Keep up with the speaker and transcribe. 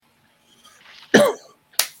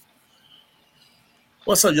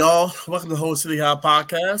What's up, y'all? Welcome to the Whole City High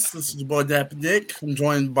Podcast. This is your boy Dappy Dick. I'm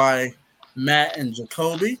joined by Matt and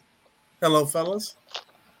Jacoby. Hello, fellas.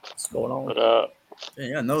 What's going on? But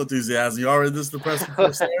Dang, I know enthusiasm. You already this depressed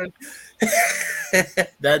before starting?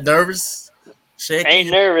 That nervous? ain't Shaky?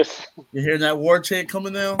 nervous. You hearing that war chant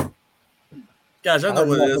coming down? Guys, I I know heard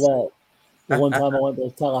what it enough of is. that. The one time I went to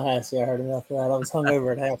Tallahassee, I heard enough of that. I was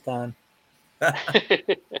hungover at halftime.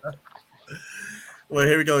 Well,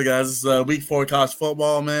 here we go, guys. It's week 4 of college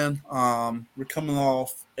football, man. We're coming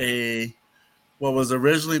off what was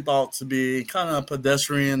originally thought to be kind of a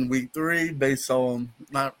pedestrian week 3 based on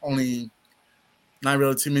not really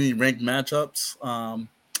too many ranked matchups.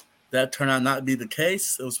 That turned out not to be the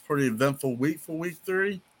case. It was a pretty eventful week for week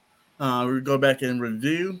 3. We go back and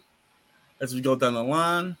review as we go down the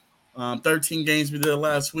line. 13 games we did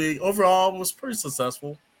last week. Overall, it was pretty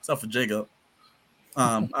successful, except for Jacob.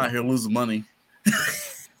 Out here losing money.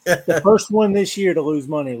 The first one this year to lose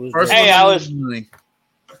money was First Jake. one Hey, I to was- lose money.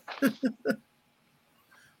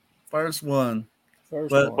 First one. First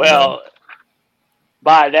But one. well,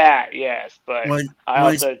 by that, yes, but When, I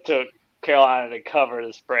when, also took Carolina to cover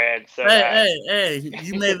the spread. So hey,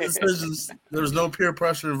 you made the decisions. There was no peer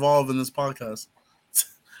pressure involved in this podcast.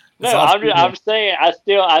 no, It's all I'm saying I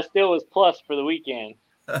still was plus for the weekend.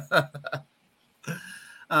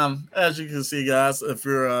 As you can see, guys, if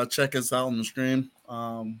you're checking us out on the stream,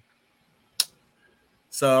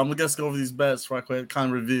 so I'm gonna just go over these bets right quick, kind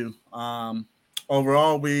of review.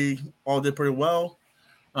 Overall, we all did pretty well.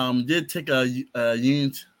 Did take a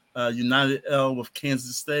United L with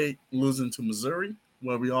Kansas State losing to Missouri,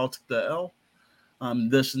 where we all took the L. In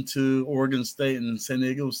addition to Oregon State and San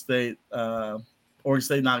Diego State, Oregon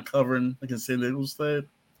State not covering against San Diego State.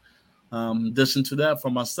 In addition to that, for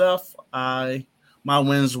myself, my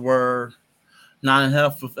wins were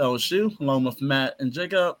 9.5 with LSU, along with Matt and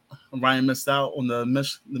Jacob. Ryan missed out on the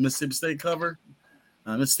Mississippi State cover.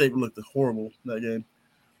 Mississippi looked horrible that game.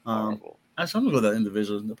 Horrible. Actually, I'm gonna go that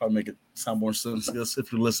individual. That'll probably make it sound more sense, I guess,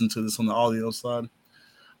 if you listen to this on the audio side.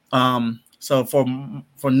 So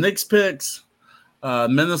for Nick's picks,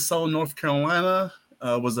 Minnesota, North Carolina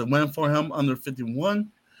was a win for him under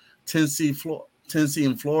 51. Tennessee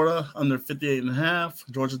and Florida under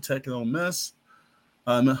 58.5. Georgia Tech and Ole Miss.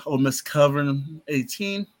 Ole Miss covering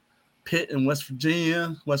 18. Pitt and West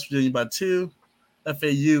Virginia by 2.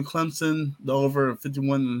 FAU, Clemson, the over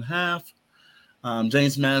 51.5.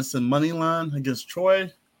 James Madison money line against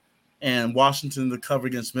Troy, and Washington the cover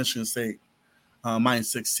against Michigan State,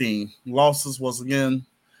 minus 16. Losses was again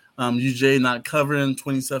UJ not covering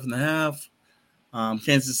 27.5.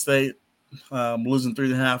 Kansas State losing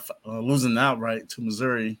 3.5, losing outright to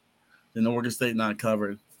Missouri. Then Oregon State not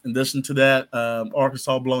covered. In addition to that,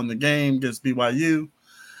 Arkansas blowing the game against BYU,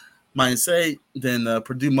 minus 8. Then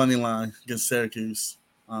Purdue money line against Syracuse.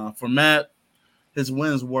 For Matt, his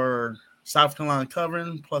wins were South Carolina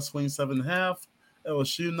covering plus 27.5,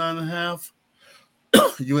 LSU 9.5,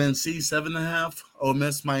 UNC 7.5, Ole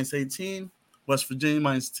Miss minus 18, West Virginia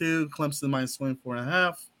minus 2, Clemson minus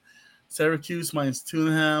 24.5, Syracuse minus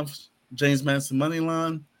 2.5, James Madison money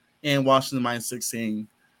line, and Washington minus 16.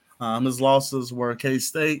 His losses were K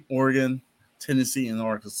State, Oregon, Tennessee, and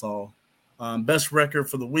Arkansas. Best record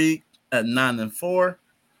for the week at 9-4.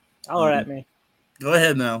 All right, me. Go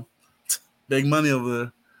ahead now. Big money over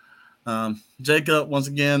there. Jacob, once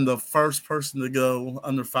again, the first person to go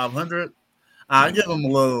under 500. I give him a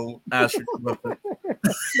little asterisk with it.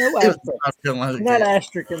 No asterisk. Not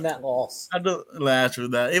asterisk in that loss. I do asterisk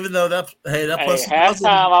with that. Even though that Hey, plus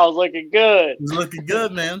halftime I was looking good. was looking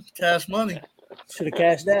good, man. Cash money. Should have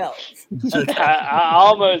cashed out. I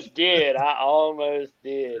almost did.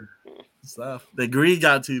 Stuff. The greed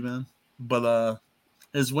got to, man. But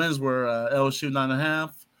his wins were LSU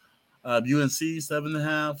 9.5, UNC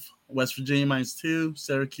 7.5, West Virginia minus 2,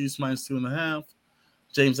 Syracuse minus 2.5,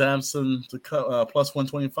 James Adamson to plus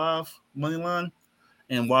 125 money line,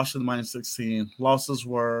 and Washington minus 16. Losses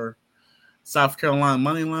were South Carolina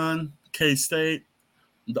money line, K State,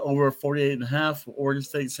 the over 48.5 for Oregon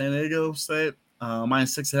State, San Diego State,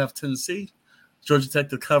 minus 6.5 Tennessee, Georgia Tech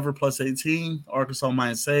to cover plus 18, Arkansas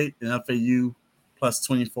minus 8, and FAU plus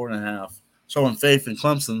 24.5. Showing faith in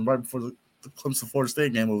Clemson right before the Clemson Florida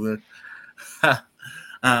State game over there.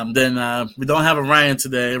 Then we don't have a Ryan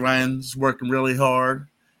today. Ryan's working really hard,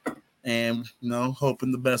 and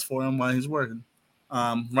hoping the best for him while he's working.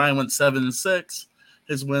 Ryan went 7-6.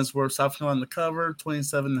 His wins were South Carolina to cover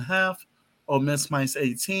 27.5, Ole Miss minus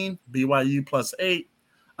 18, BYU plus 8,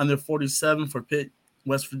 under 47 for Pitt,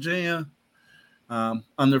 West Virginia,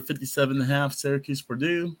 under 57.5 Syracuse,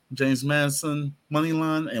 Purdue, James Madison money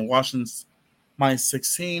line, and Washington's minus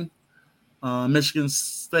 16. Michigan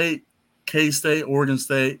State, K-State, Oregon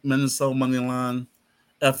State, Minnesota money line,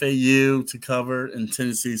 FAU to cover, and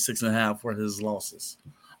Tennessee 6.5 for his losses.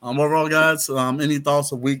 Overall, guys, any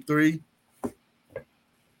thoughts of week 3?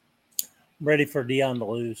 Ready for Dion to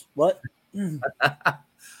lose. What?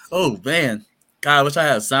 Oh, man. God, I wish I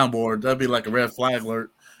had a soundboard. That'd be like a red flag alert.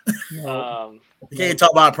 No. You can't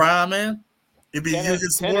talk about Prime, man. It'd be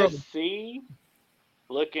Tennessee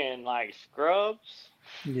looking like scrubs.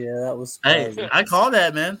 Yeah, that was Hey, crazy. I called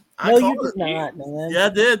that, man. No, you did not, man. Yeah, I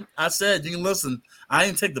did. I said, you can listen. I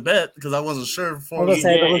didn't take the bet because I wasn't sure before. He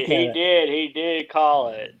did call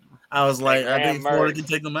it. I was like, I think Florida can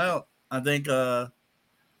take them out. I think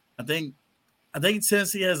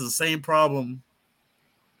Tennessee has the same problem.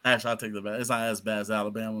 Actually, I'll take the bet. It's not as bad as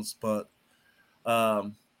Alabama's, but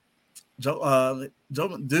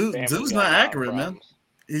Dude's not accurate, man.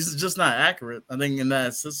 He's just not accurate. I think in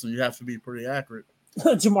that system, you have to be pretty accurate.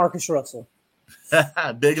 Jamarcus Russell.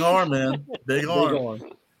 Big arm, man. Big arm.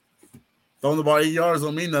 Throwing the ball 8 yards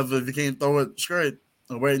don't mean nothing if you can't throw it straight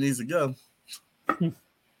or where it needs to go. In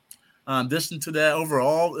addition to that,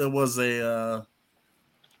 overall, it was for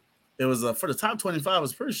the top 25, it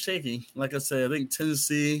was pretty shaky. Like I said, I think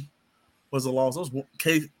Tennessee was a loss.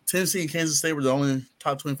 Tennessee and Kansas State were the only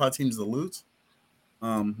top 25 teams to lose,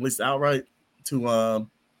 at least outright to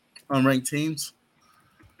unranked teams.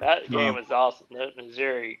 That game was awesome. The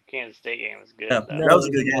Missouri-Kansas State game was good. Yeah, that was a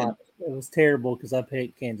good game. It was terrible because I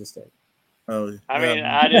picked Kansas State. Oh, I mean,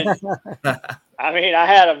 I didn't. I mean, I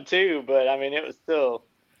had them too, but I mean, it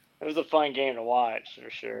was a fun game to watch for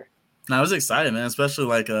sure. I was excited, man. Especially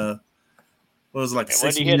like what was it, like a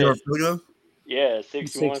 61-yard field goal? Yeah,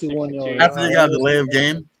 61 yards. After they got a delay of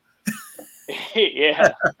game.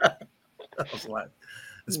 Yeah. I was like,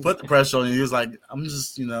 let's put the pressure on you. He was like, I'm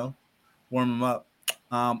just, warm him up.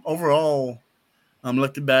 Overall, I'm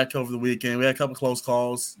looking back over the weekend. We had a couple close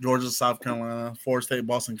calls: Georgia, South Carolina, Florida State,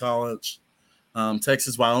 Boston College,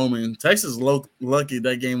 Texas, Wyoming. Texas lucky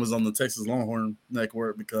that game was on the Texas Longhorn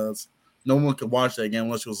network because no one could watch that game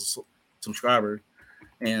unless you was a subscriber.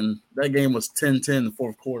 And that game was 10-10 in the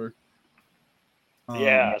fourth quarter.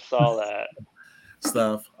 Yeah, I saw that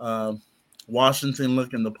stuff. Washington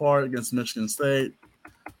looking the part against Michigan State.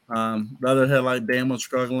 The other headlight, Bama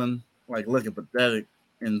struggling, like looking pathetic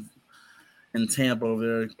in Tampa over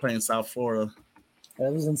there playing South Florida.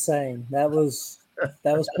 That was insane. That was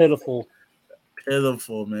pitiful.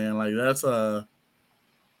 Pitiful, man. Like that's a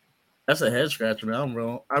head scratcher,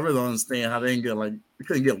 man. I really don't understand how they didn't they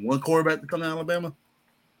couldn't get one quarterback to come to Alabama.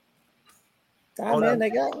 Man, they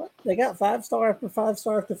got 5-star after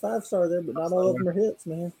 5-star after 5-star there, but not all of them are hits,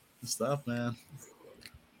 man. Good stuff, man.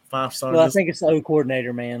 5-star. Well, I think it's the O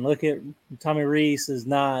coordinator, man. Look at Tommy Rees is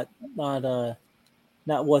not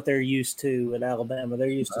what they're used to at Alabama. They're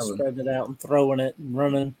used to spreading it out and throwing it and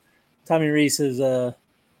running. Tommy Rees is a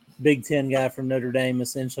Big Ten guy from Notre Dame,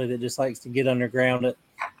 essentially, that just likes to get underground it.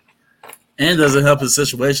 And doesn't help his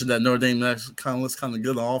situation that Notre Dame actually looks kind of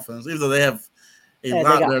good on offense, even though they have a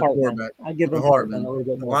lot better quarterback. I give them Hartman, a little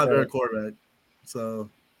bit more. A lot better quarterback.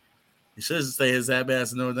 So he should stay his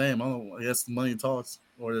ass in Notre Dame. I don't know. I guess the money talks,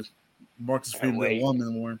 or Marcus Freeman didn't want him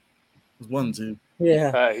anymore. It was 1-2.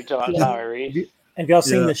 Yeah. You're talking about Tommy Rees? Have y'all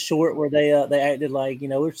seen the short where they acted like,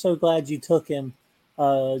 we're so glad you took him.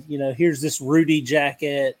 Here's this Rudy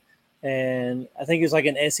jacket. And I think it's like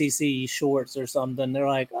an SEC shorts or something. They're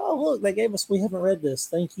like, oh, look, we haven't read this.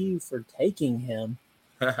 Thank you for taking him.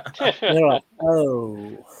 And they're like,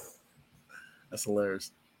 oh. That's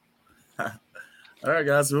hilarious. All right,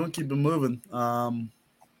 guys, we're going to keep it moving. We're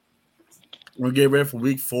going to get ready for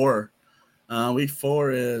week 4. Week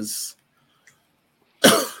 4 is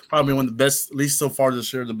probably one of the best, at least so far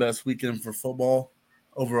this year, the best weekend for football.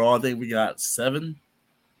 Overall, I think we got 7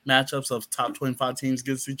 matchups of top 25 teams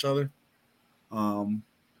against each other.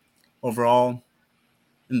 Overall,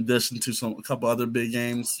 in addition to a couple other big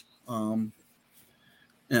games and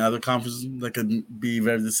other conferences that could be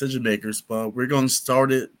very decision makers. But we're going to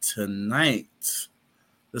start it tonight.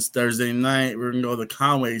 This Thursday night, we're going to go to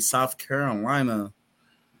Conway, South Carolina,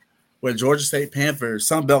 where Georgia State Panthers,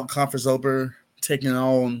 Sun Belt Conference opener, taking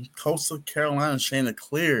on Coastal Carolina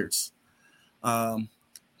Chanticleers.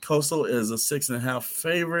 Coastal is a 6.5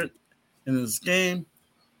 favorite in this game.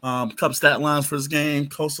 Couple stat lines for this game.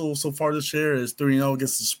 Coastal so far this year is 3-0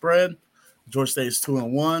 against the spread. Georgia State is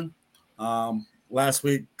 2-1. Last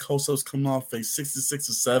week, Coastal's coming off a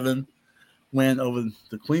 66-7 win over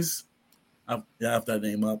the Queens. I have that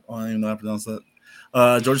name up. I don't even know how to pronounce that.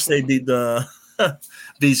 Georgia State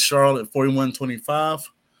beat Charlotte 41-25.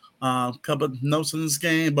 Couple of notes in this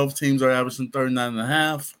game. Both teams are averaging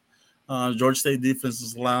 39.5. Georgia State defense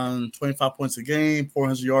is allowing 25 points a game,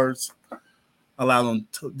 400 yards allowed on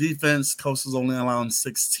defense. Coastal's only allowing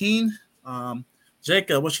 16.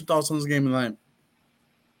 Jacob, what's your thoughts on this game tonight?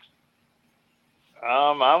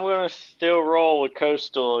 I'm going to still roll with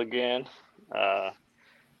Coastal again to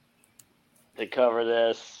cover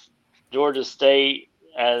this. Georgia State,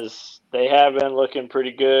 as they have been looking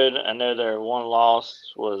pretty good. I know their one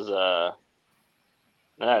loss was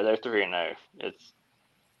no, they're 3-0. It's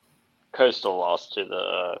Coastal lost to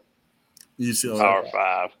the UCLA. Power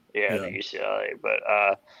 5. Yeah, the UCLA. But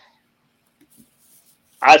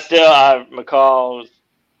McCall's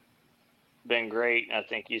been great. I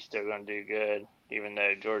think he's still going to do good, even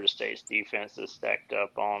though Georgia State's defense is stacked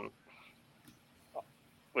up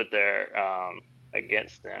with their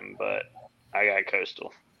against them. But I got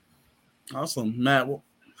Coastal. Awesome. Matt,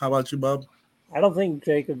 how about you, Bob? I don't think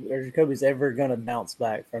Jacoby's ever going to bounce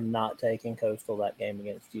back from not taking Coastal that game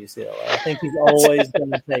against UCLA. I think he's always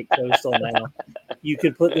going to take Coastal now. You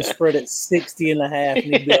could put the spread at 60.5, and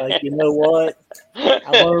he'd be like, you know what?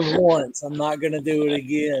 I learned once. I'm not going to do it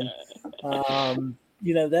again. I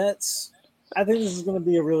think this is going to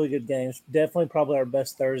be a really good game. It's definitely probably our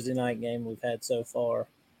best Thursday night game we've had so far.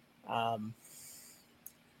 I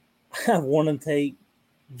want to take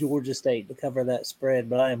Georgia State to cover that spread,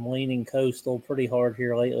 but I am leaning Coastal pretty hard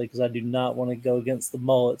here lately because I do not want to go against the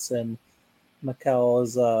Mullets and McCall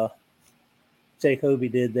as Jacoby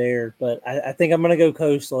did there. But I think I'm going to go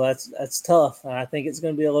Coastal. That's tough. I think it's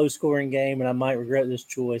going to be a low-scoring game, and I might regret this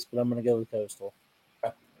choice, but I'm going to go with Coastal.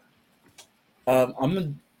 I'm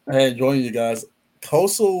going to join you guys.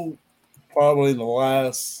 Coastal, probably in the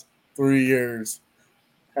last 3 years,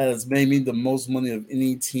 has made me the most money of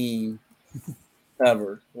any team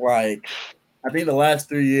ever. Like, I think the last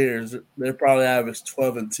 3 years, they probably averaged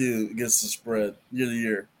 12-2 against the spread year to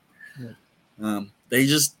year. Yeah. They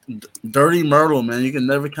just Dirty Myrtle, man. You can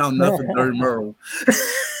never count nothing Dirty Myrtle.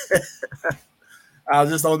 I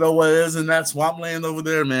just don't know what it is in that swampland over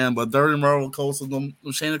there, man. But Dirty Myrtle, Coastal, them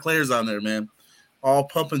Chanticleers on there, man. All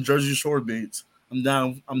pumping Jersey Shore beats. I'm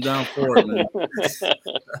down for it, man.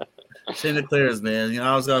 Chanticleers, man. I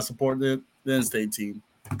always gotta support the in-state team.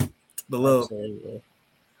 Below.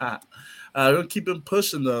 We'll keep it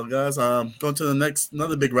pushing though, guys. Going to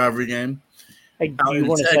another big rivalry game. Hey, do you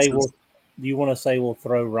want to say we'll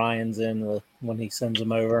throw Ryan's in when he sends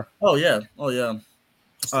them over? Oh yeah.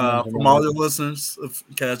 From all your listeners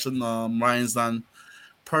catching, Ryan's not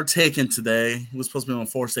partaking today. He was supposed to be on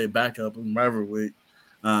 4-state backup in rivalry week,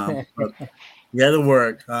 but he had to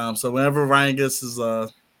work. So whenever Ryan gets his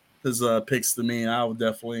picks to me, I will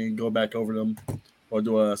definitely go back over them or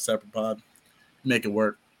do a separate pod, make it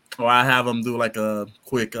work. Or I have them do like a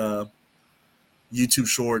quick YouTube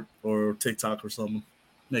short or TikTok or something,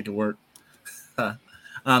 make it work.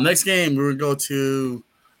 Next game, we're going to go to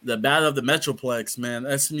the Battle of the Metroplex, man.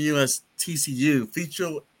 SMU as TCU.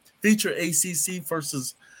 Feature ACC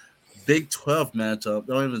versus Big 12 matchup.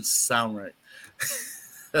 Don't even sound right.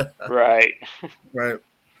 Right.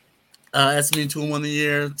 SMU 2-1 the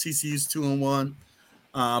year. TCU's 2-1.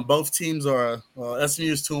 Both teams are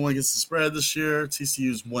SMU's 2-1 against the spread this year.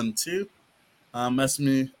 TCU's 1-2.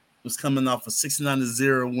 SMU was coming off a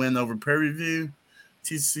 69-0 win over Prairie View.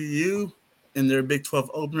 TCU in their Big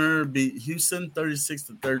 12 opener beat Houston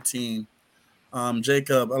 36-13.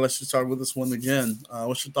 Jacob, I'll let you start with this one again.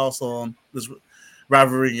 What's your thoughts on this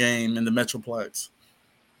rivalry game in the Metroplex?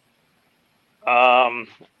 I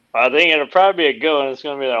think it'll probably be a good one. It's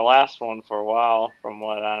going to be their last one for a while, from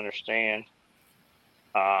what I understand.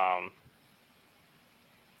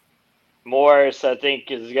 Morris, I think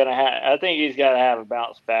he's got to have a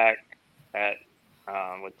bounce back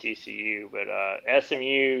with TCU, but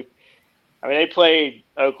SMU. I mean, they played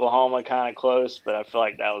Oklahoma kind of close, but I feel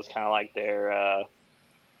like that was kind of like their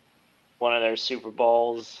one of their Super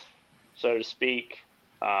Bowls, so to speak.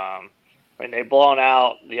 I mean, they've blown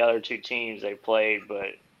out the other two teams they played,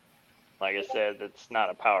 but like I said, it's not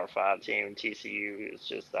a Power 5 team. TCU is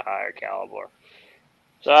just a higher caliber.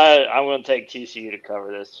 So I'm going to take TCU to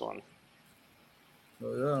cover this one.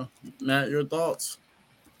 Oh, yeah. Matt, your thoughts?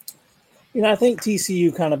 I think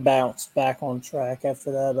TCU kind of bounced back on track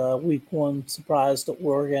after that week 1 surprise to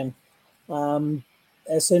Oregon.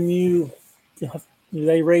 SMU,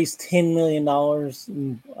 they raised $10 million,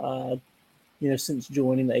 since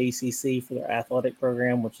joining the ACC for their athletic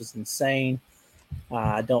program, which is insane.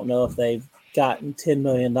 I don't know if they've gotten $10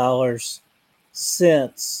 million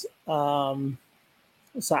since.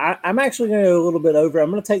 So I'm actually going to go a little bit over. I'm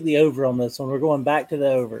going to take the over on this one. We're going back to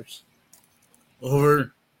the overs.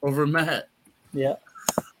 Over Matt. Yeah.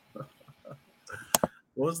 What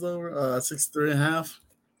was the over? 63.5.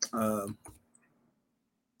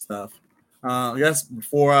 stuff. I guess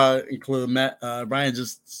before I include Matt, Ryan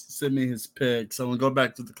just sent me his pick. So we'll go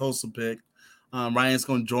back to the Coastal pick. Ryan's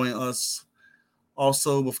going to join us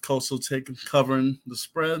also with Coastal covering the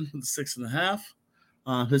spread with the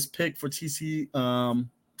 6.5. His pick for TCU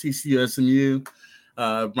SMU.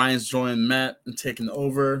 Ryan's joining Matt and taking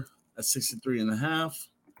over at 63.5.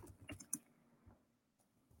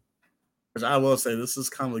 Which I will say, this is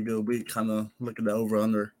kind of a good week. Kind of look at the over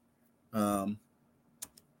under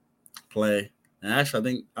play. And actually, I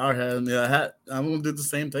think I'm going to do the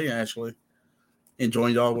same thing. Actually, and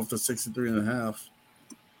join y'all with the 63.5.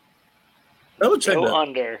 Double check Go that.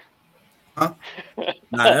 under. Huh? Nah,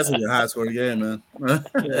 that's a good high scoring game, man.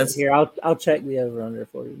 Here, I'll check the over under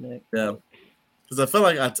for you, Nick. Yeah, because I feel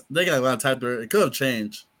like when I typed it could have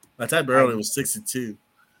changed. I typed it earlier, it was 62.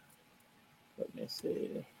 Let me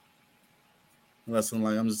see. Unless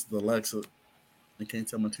I'm just the Alexa. I can't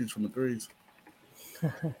tell my twos from the threes.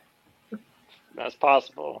 That's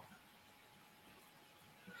possible.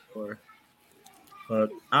 But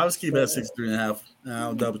I'll just keep it at 63.5. And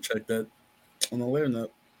I'll double check that on the later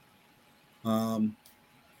note.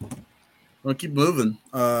 We'll keep moving.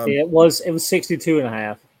 It was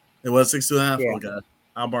 62.5. It was 62.5? Yeah. Okay.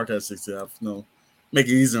 I'll mark that 62.5. No. Make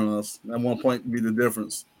it easier on us. At 1 point would be the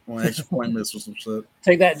difference. One extra point miss or some shit.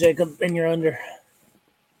 Take that, Jacob, and you're under.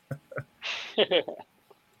 All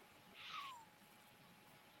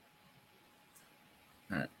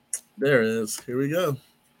right. There it is. Here we go.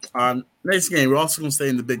 Next game, we're also going to stay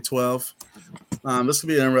in the Big 12. This will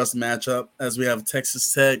be an interesting matchup as we have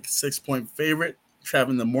Texas Tech 6-point favorite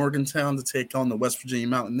traveling to Morgantown to take on the West Virginia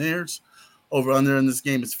Mountaineers. Over under in this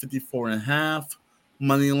game is 54.5.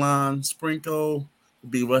 Money line sprinkle will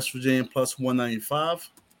be West Virginia plus 195.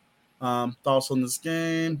 Thoughts on this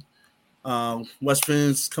game? West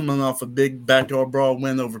Virginia's coming off a big backyard brawl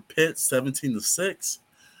win over Pitt, 17-6.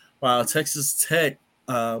 While Texas Tech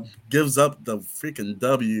gives up the freaking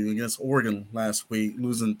W against Oregon last week,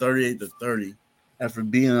 losing 38-30 after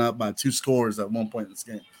being up by 2 scores at 1 point in this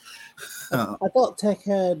game. I thought Tech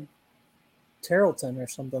had Tarleton or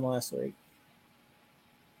something last week.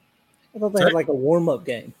 I thought they had like a warm-up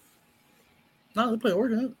game. No, they played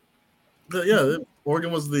Oregon. Yeah,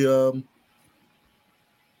 Oregon was the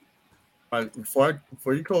before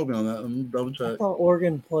you called me on that, let me double check. I thought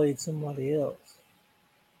Oregon played somebody else.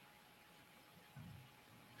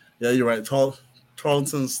 Yeah, you're right.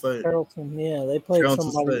 Tarleton State. Tarleton, yeah, they played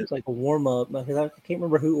Tarleton somebody State. that's like a warm-up. I can't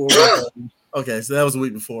remember who Oregon played. Okay, so that was a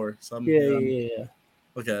week before. So Yeah.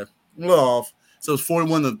 Okay, a little off. So it's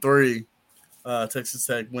 41-3. Texas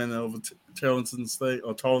Tech win over Tarleton State.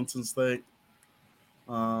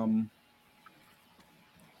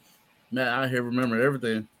 Matt out here remember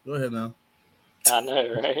everything. Go ahead now. I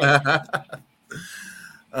know,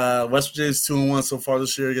 right? West Virginia's 2-1 so far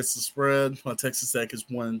this year against the spread, while Texas Tech is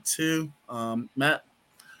 1-2. Matt,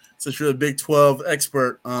 since you're a Big 12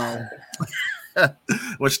 expert, what's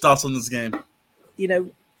your thoughts on this game? You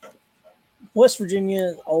know, West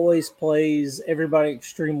Virginia always plays everybody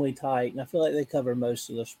extremely tight, and I feel like they cover most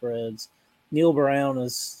of the spreads. Neil Brown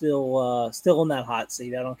is still in that hot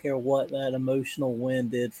seat. I don't care what that emotional win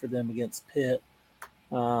did for them against Pitt.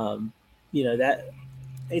 That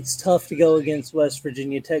it's tough to go against West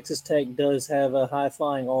Virginia. Texas Tech does have a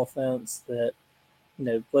high-flying offense that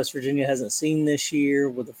West Virginia hasn't seen this year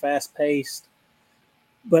with a fast-paced.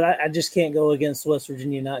 But I just can't go against West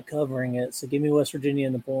Virginia not covering it. So give me West Virginia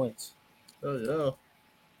in the points. Oh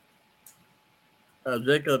yeah.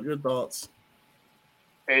 Jacob, your thoughts?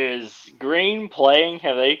 Is Green playing?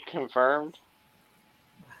 Have they confirmed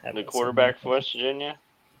the quarterback for West Virginia?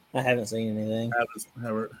 I haven't seen anything. I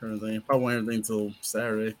haven't heard anything. Probably won't hear anything until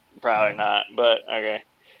Saturday. Probably not, but okay.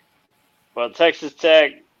 Well, Texas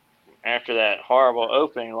Tech, after that horrible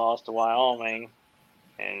opening loss to Wyoming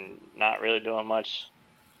and not really doing much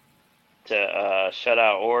to shut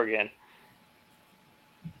out Oregon,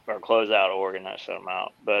 or close out Oregon, not shut them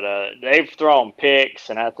out. But they've thrown picks,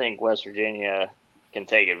 and I think West Virginia can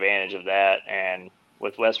take advantage of that. And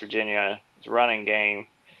with West Virginia's running game,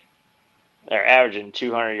 they're averaging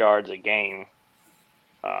 200 yards a game.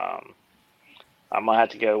 I'm going to have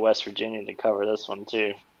to go West Virginia to cover this one,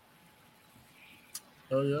 too.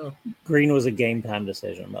 Oh, yeah. Green was a game time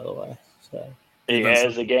decision, by the way. So Yeah,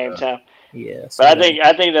 it's a game time. Yeah. But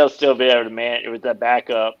I think they'll still be able to manage with that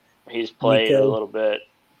backup. He's played a little bit.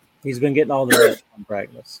 He's been getting all the reps in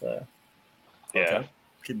practice. So. Yeah. Okay.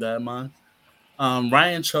 Keep that in mind.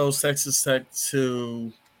 Ryan chose Texas Tech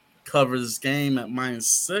to cover this game at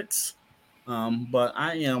 -6. But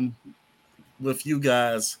I am with you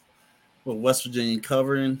guys with West Virginia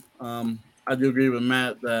covering. I do agree with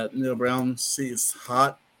Matt that Neil Brown seat is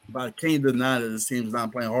hot, but I can't deny that his team's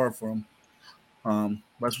not playing hard for him.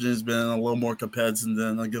 West Virginia's been a little more competitive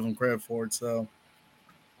than I give them credit for it. So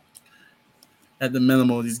at the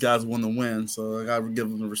minimum, these guys want to win. So I gotta give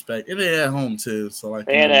them the respect. And they're at home too. So like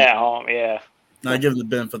And at home, yeah. I give them the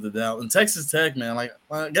benefit of the doubt. And Texas Tech, man, like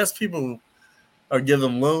I guess people are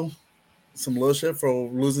giving them some little shit for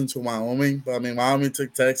losing to Wyoming. But I mean Wyoming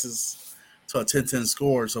took Texas to a 10-10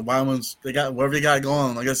 score. So Wyoming's they got whatever they got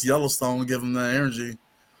going. I guess Yellowstone give them that energy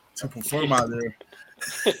to perform out there.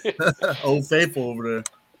 Old Faithful over there.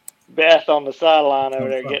 Beth on the sideline over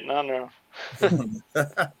there getting under him.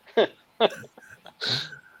 But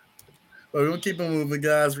we're gonna keep it moving,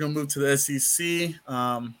 guys. We're gonna move to the SEC.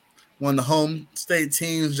 One of the home state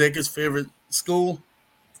teams, Jacob's favorite school.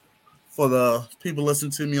 For the people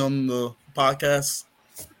listening to me on the podcast,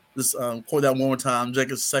 just quote that one more time.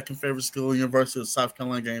 Jacob's second favorite school, University of South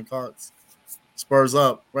Carolina Gamecocks. Spurs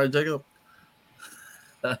up, right, Jacob?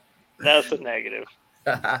 That's a negative.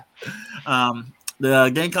 The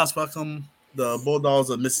Gamecocks welcome the Bulldogs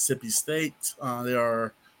of Mississippi State. They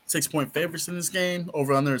are 6-point favorites in this game.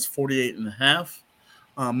 Over under is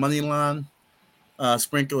 48.5. Money line,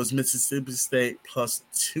 sprinkle is Mississippi State plus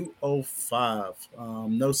 205.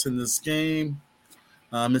 Notes in this game.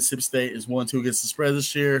 Mississippi State is 1-2 against the spread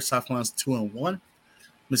this year. South Carolina's 2-1.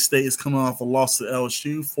 Mississippi State is coming off a loss to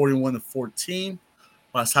LSU, 41-14.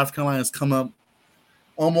 While South Carolina has come up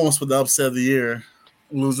almost with the upset of the year,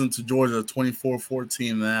 losing to Georgia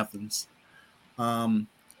 24-14 in Athens.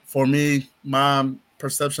 For me, my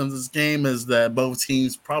perception of this game is that both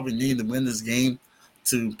teams probably need to win this game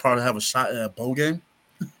to probably have a shot at a bowl game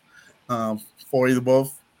for either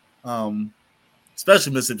both,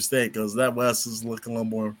 especially Mississippi State because that West is looking a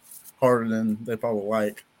little more harder than they probably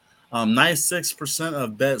like. 96%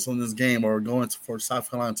 of bets on this game are going for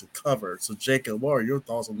South Carolina to cover. So, Jacob, what are your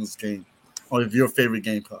thoughts on this game? Or your favorite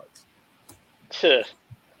Gamecocks?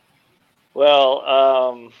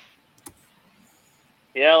 Well,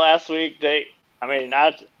 yeah, last week they've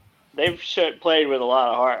played with a lot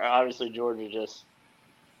of heart. Obviously, Georgia just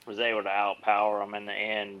was able to outpower them in the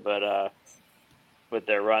end, but with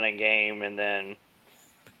their running game, and then,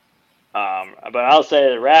 but I'll say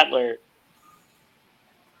that Rattler,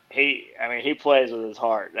 he plays with his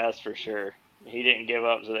heart. That's for sure. He didn't give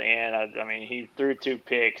up to the end. I mean, he threw 2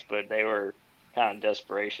 picks, but they were kind of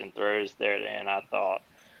desperation throws there at the end, I thought.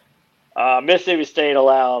 Mississippi State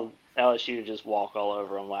allowed LSU to just walk all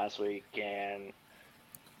over them last week, and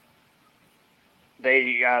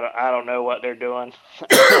I don't know what they're doing.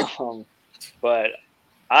 But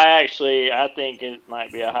I think it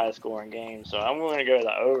might be a high-scoring game, so I'm going to go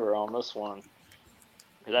the over on this one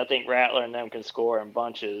because I think Rattler and them can score in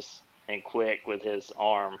bunches and quick with his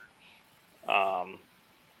arm. And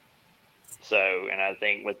I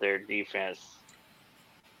think with their defense,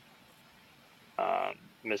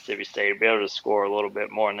 Mississippi State will be able to score a little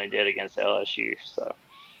bit more than they did against LSU. So,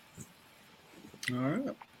 all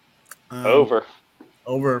right, over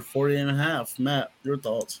 40.5. Matt, your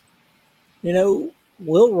thoughts?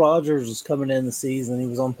 Will Rogers was coming in the season. He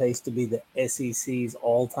was on pace to be the SEC's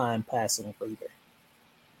all-time passing leader.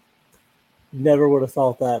 Never would have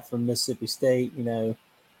thought that from Mississippi State.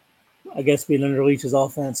 I guess being under Leach's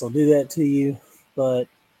offense will do that to you. But,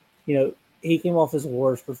 he came off his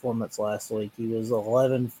worst performance last week. He was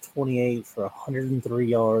 11-28 for 103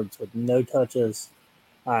 yards with no touches.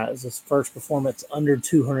 It was his first performance under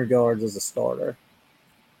 200 yards as a starter.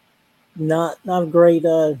 Not a great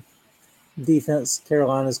defense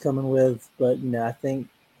Carolina's coming with, but I think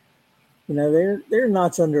they're a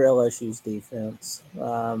notch under LSU's defense.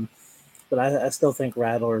 But I still think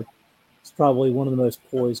Rattler is probably one of the most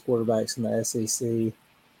poised quarterbacks in the SEC.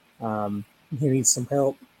 He needs some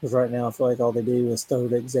help because right now I feel like all they do is throw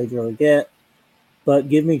to Xavier Legette. But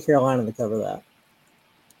give me Carolina to cover that.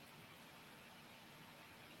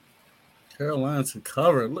 Carolina to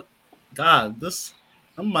cover. Look, God,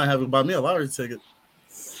 I might have to buy me a lottery ticket.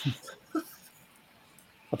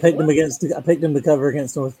 I picked them to cover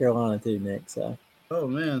against North Carolina too, Nick. So. Oh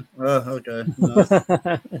man. Okay.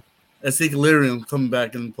 Ezekiel coming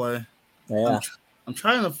back in play. Yeah. I'm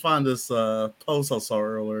trying to find this post I saw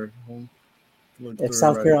earlier. If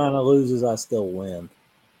South Carolina loses, I still win.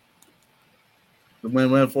 The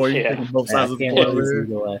win for you. Yeah. Both sides of the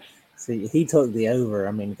ball. See, he took the over.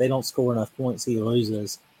 I mean, if they don't score enough points, he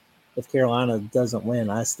loses. If Carolina doesn't win,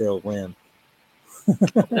 I still win.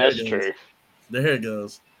 That's true. There it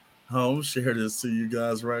goes. I'll share this to you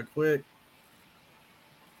guys right quick.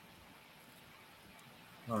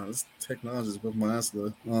 This technology is with my ass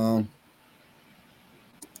though.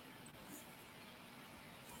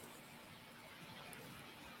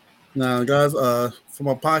 Now, guys, for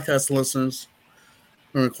my podcast listeners,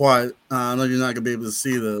 remember quiet. I know you're not gonna be able to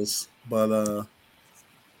see this, but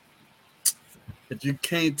if you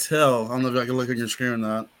can't tell, I don't know if I can look at your screen or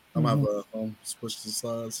not. I'm gonna have to switch the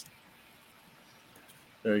size.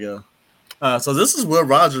 There you go. So this is Will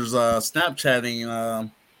Rogers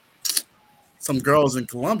Snapchatting some girls in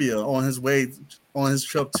Colombia on his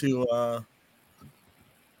trip to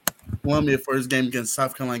Columbia for his game against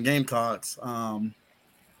South Carolina Gamecocks.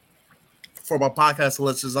 For my podcast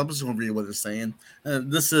listeners, I'm just going to read what they're saying.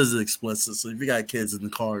 This is explicit, so if you got kids in the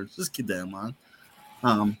car, just keep that in mind.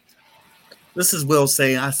 This is Will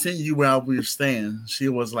saying, "I sent you where we were staying." She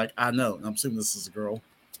was like, "I know." And I'm assuming this is a girl.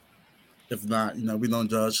 If not, we don't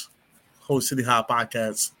judge. Whole City High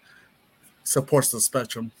Podcast supports the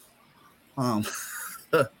spectrum.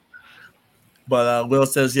 But Will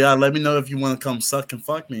says, "Yeah, let me know if you want to come suck and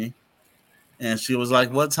fuck me." And she was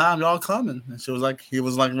like, "What time y'all coming?" And he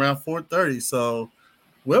was like around 4:30. So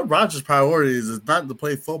Will Rogers' priorities is not to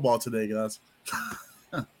play football today, guys.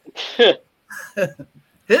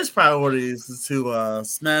 His priorities is to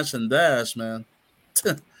smash and dash, man.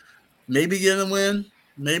 Maybe get a win,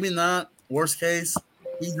 maybe not. Worst case,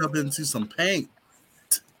 he jump into some paint.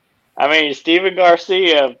 I mean, Steven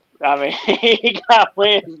Garcia. I mean, he got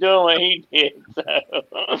wins doing what he did. So.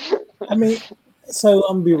 I mean, so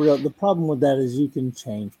I'm gonna be real. The problem with that is you can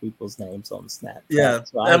change people's names on Snapchat. Yeah,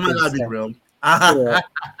 so that might not be real.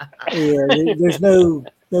 There's no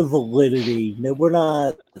validity. No, we're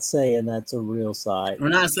not saying that's a real site. We're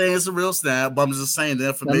not saying it's a real snap, but I'm just saying the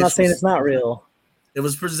information. I'm not saying it's not real. It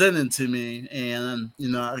was presented to me, and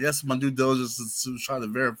I guess my due diligence is to try to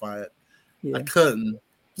verify it. Yeah. I couldn't.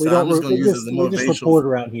 We don't. We just report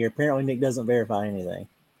around here. Apparently, Nick doesn't verify anything.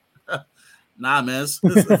 Nah, man. If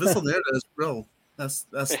it's on there, it's real. That's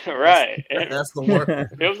right. That's the word.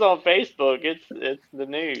 It was on Facebook. It's the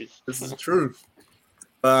news. This is the truth.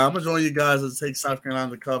 I'm gonna join you guys to take South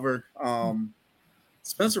Carolina to cover.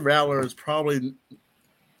 Spencer Rattler is probably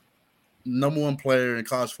number one player in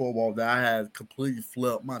college football that I had completely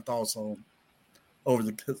flipped my thoughts on over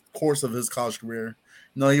the course of his college career.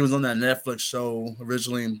 He was on that Netflix show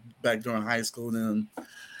originally back during high school. Then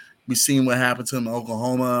we seen what happened to him in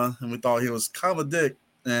Oklahoma, and we thought he was kind of a dick.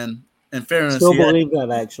 And in fairness, still believe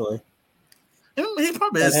that actually. He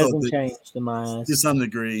probably hasn't changed in my eyes to some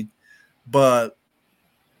degree, but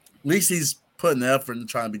at least he's putting the effort and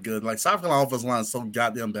trying to be good. Like South Carolina offensive line is so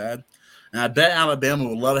goddamn bad. And I bet Alabama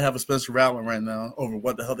would love to have a Spencer Rattler right now over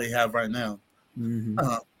what the hell they have right now. Mm-hmm.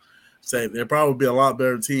 Say they'd probably be a lot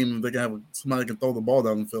better team if they can have somebody that can throw the ball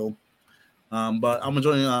down the field. But I'm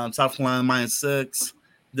enjoying South Carolina -6.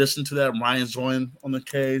 In addition to that, Ryan's joined on the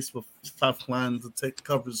case with South Carolina to take the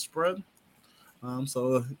coverage spread.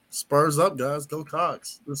 So Spurs up, guys. Go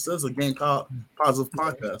Cox. This is a game positive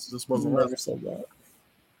podcast. This wasn't never said that.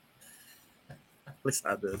 At least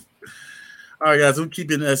I did. All right, guys, we'll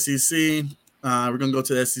keep in the SEC. We're going to go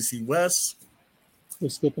to the SEC West. We're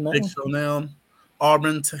skipping that Big show now.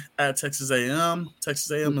 Auburn at Texas A&M.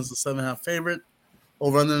 Texas A&M is a 7.5 favorite.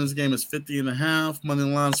 Over under this game is 50.5. Money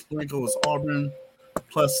line sprinkle is Auburn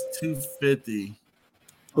plus 250.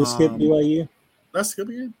 We skip BYU? Let's skip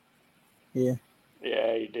again. Yeah.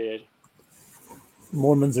 Yeah, you did.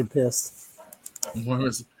 Mormons are pissed.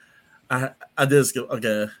 Mormons. I did skip.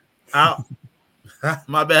 Okay. Out.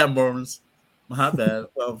 My bad, Mormons. My bad.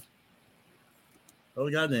 Well,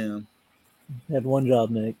 goddamn. Had one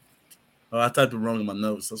job, Nick. Oh, I typed it wrong in my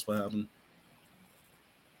notes. That's what happened.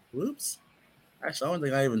 Whoops. Actually, I don't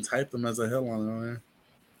think I even typed them as a headline on there.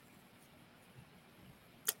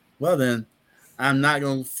 Well, then, I'm not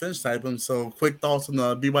going to finish typing. So, quick thoughts on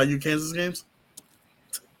the BYU Kansas games?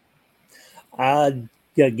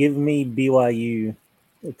 Give me BYU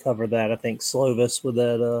to cover that. I think Slovis with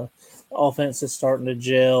that offense is starting to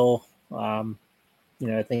gel. I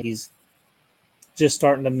think he's just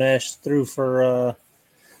starting to mesh through for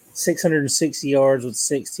 660 yards with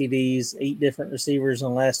 6 TDs, 8 different receivers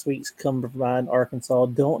in last week's come provide Arkansas.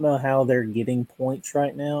 Don't know how they're getting points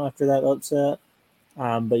right now after that upset.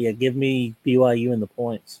 But yeah, give me BYU in the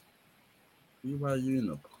points. BYU in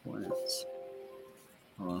the points.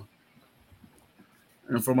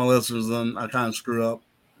 And for my listeners, then I kind of screw up.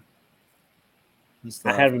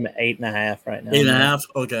 I have him at 8.5 right now. 8.5?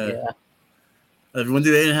 Okay. Yeah. If you want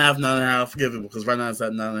to do 8.5, 9.5, give it because right now it's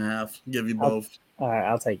at 9.5. Give you both. All right,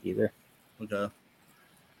 I'll take either. Okay.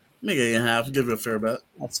 Make it 8.5. Give you a fair bet.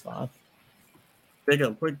 That's fine. Take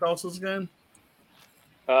up quick thoughts this game.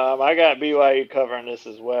 I got BYU covering this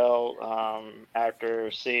as well.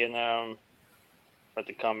 After seeing them with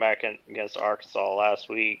the comeback against Arkansas last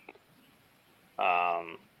week,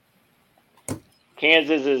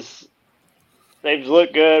 Kansas is they've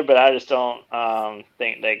looked good, but I just don't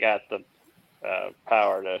think they got the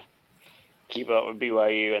power to keep up with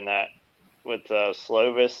BYU and that with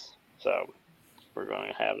Slovis. So we're going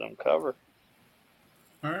to have them cover.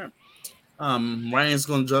 All right. Ryan's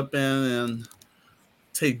going to jump in and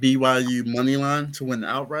take BYU money line to win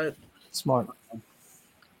outright. Smart.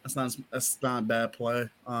 That's not a bad play.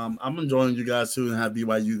 I'm enjoying you guys too and have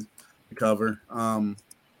BYU to cover.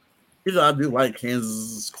 Even though I do like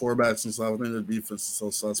Kansas' quarterbacks and stuff, I think the defense is so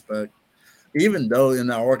suspect. Even though in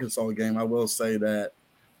the Arkansas game, I will say that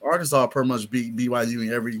Arkansas pretty much beat BYU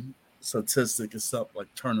in every statistic except like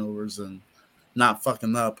turnovers and not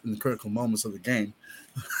fucking up in the critical moments of the game.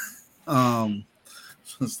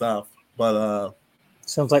 Stuff. But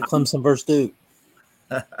sounds like Clemson versus Duke.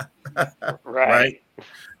 Right.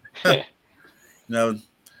 I know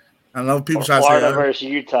people try to say Florida versus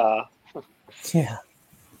Utah. Yeah.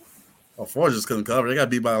 Well, Florida just couldn't cover. They got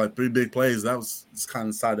beat by like 3 big plays. That was kind of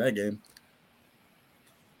inside that game.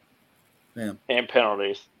 Damn. And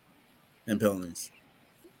penalties. I don't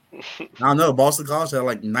know. Boston College had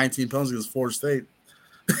like 19 penalties against Florida State.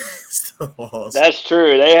 That's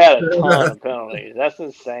true. They had a ton of penalties. That's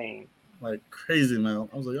insane. Like crazy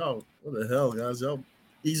amount. I was like, oh, what the hell, guys? Y'all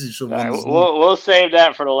easy should Right, win. we'll save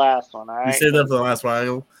that for the last one. All right. You save that for the last one.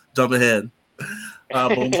 I'll jump ahead.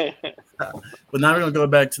 But now we're gonna go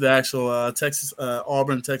back to the actual Texas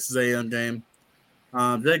Auburn Texas A&M game.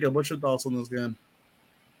 Jacob, what's your thoughts on this game?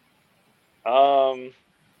 Well,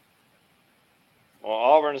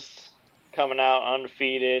 Auburn's coming out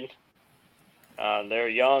undefeated. They're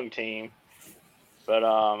a young team, but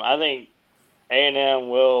I think A&M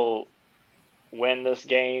will win this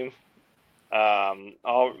game.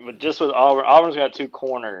 But just with Auburn, Auburn's got 2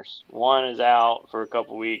 corners. One is out for a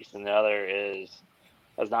couple weeks, and the other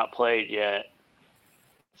has not played yet.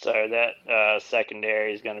 So that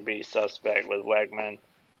secondary is going to be suspect with Wegman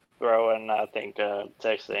throwing. I think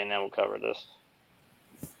Texas A&M will cover this.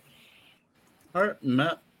 All right,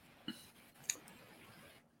 Matt.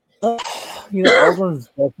 Auburn's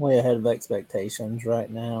definitely ahead of expectations right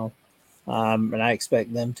now, and I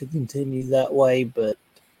expect them to continue that way. But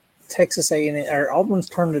Texas A&M or Auburn's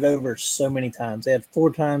turned it over so many times. They had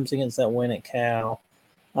 4 times against that win at Cal,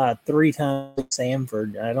 3 times at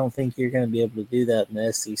Samford. I don't think you're going to be able to do that in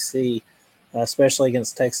the SEC, especially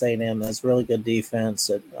against Texas A&M. That's really good defense.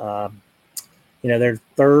 They're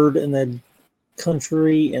third in the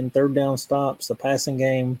country in third down stops. The passing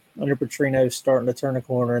game under Petrino is starting to turn a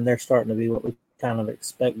corner, and they're starting to be what we kind of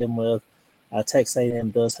expect them with. Texas A&M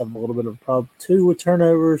does have a little bit of a problem too with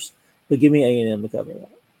turnovers, but give me A&M to cover that.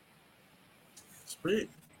 Sweet.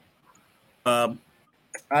 I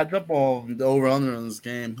jump on the over-under in this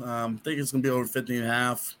game. I think it's going to be over 50.5.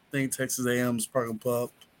 I think Texas A&M is probably going to put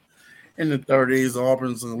up in the 30s.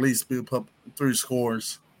 Auburn's going to at least be up 3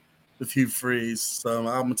 scores, a few frees. So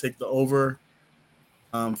I'm going to take the over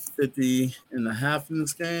 50.5 in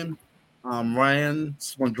this game. Ryan,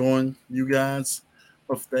 just want to join you guys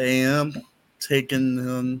with the A&M taking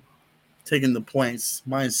the points,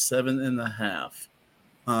 -7.5.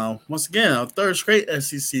 Once again, our 3rd straight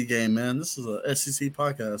SEC game, man. This is a SEC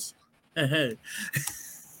podcast. Hey.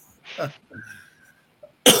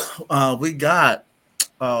 We got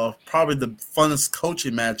probably the funnest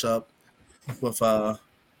coaching matchup with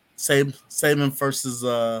Saban versus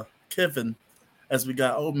Kiffin, as we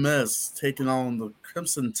got Ole Miss taking on the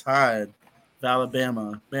Crimson Tide of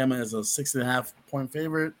Alabama. Bama is a 6.5 point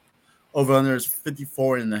favorite. Over under is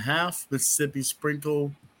 54.5. Mississippi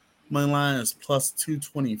sprinkle money line is plus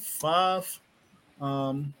 225.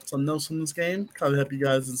 Some notes from this game, kind of help you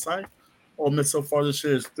guys insight. Ole Miss so far this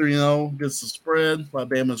year is 3-0 against the spread.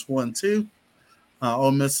 Alabama's 1-2.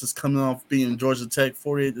 Ole Miss is coming off beating Georgia Tech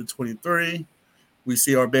 48-23. We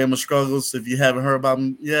see our Bama struggles. If you haven't heard about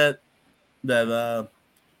them yet, that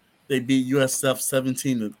they beat USF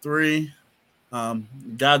 17-3.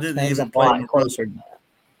 God didn't even play closer.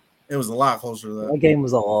 It was a lot closer to that. That game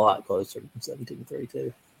was a lot closer than 17-3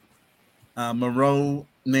 too. Monroe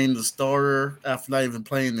named the starter after not even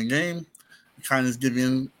playing the game. Kind of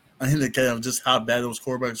giving an indicator of just how bad those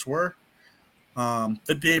quarterbacks were.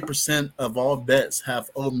 58% of all bets have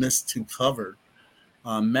Ole Miss to cover.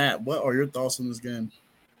 Matt, what are your thoughts on this game?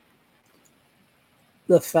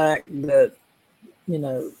 The fact that,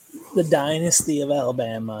 the dynasty of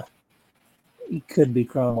Alabama could be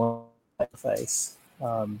crumbling in the face.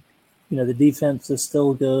 The defense is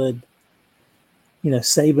still good.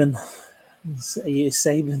 Saban's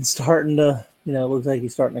starting to, it looks like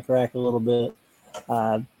he's starting to crack a little bit.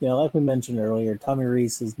 Like we mentioned earlier, Tommy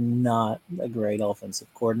Rees is not a great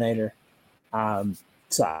offensive coordinator.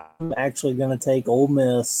 So I'm actually going to take Ole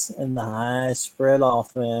Miss and the high spread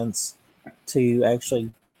offense to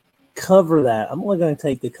actually cover that. I'm only going to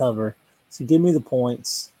take the cover. So give me the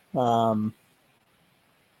points. I'm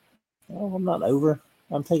not over.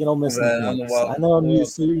 I'm taking Ole Miss and the points. I know I'm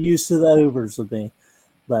used to the overs with me,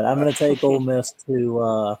 but I'm going to take Ole Miss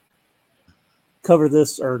to cover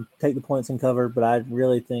this or take the points and cover. But I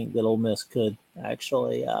really think that Ole Miss could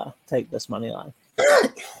actually take this money line.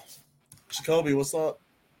 Jacoby, what's up?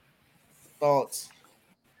 Thoughts?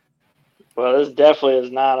 Well, this definitely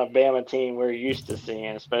is not a Bama team we're used to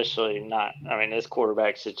seeing, especially not. I mean, this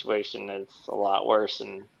quarterback situation is a lot worse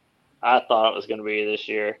than I thought it was going to be this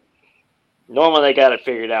year. Normally, they got it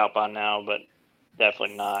figured out by now, but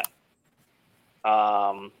definitely not.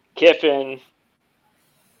 Kiffin,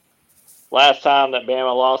 last time that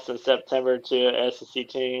Bama lost in September to an SEC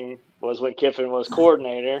team was when Kiffin was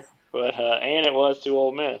coordinator, but and it was to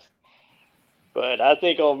Ole Miss. But I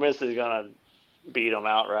think Ole Miss is going to beat them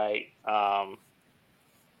outright. I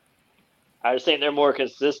just think they're more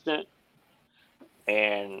consistent.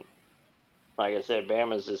 And like I said,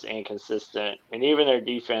 Bama's just inconsistent. And even their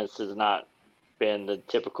defense has not been the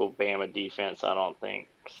typical Bama defense, I don't think.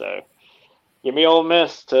 So give me Ole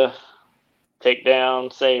Miss to take down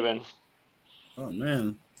Saban. Oh,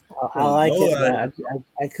 man. I like it.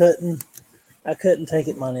 I couldn't take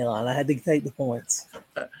it money line. I had to take the points.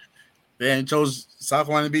 They chose South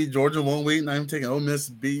Carolina to beat Georgia 1 week. Not even taking Ole Miss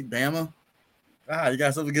to beat Bama. You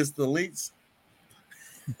got something against the elites?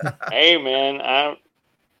 Hey, man,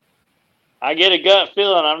 I get a gut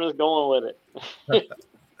feeling. I'm just going with it.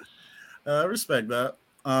 I respect that.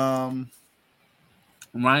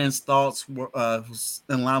 Ryan's thoughts was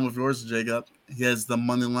in line with yours, Jacob. He has the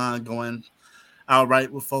money line going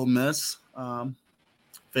outright with Ole Miss.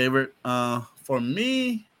 Favorite for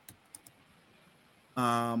me,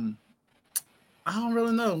 I don't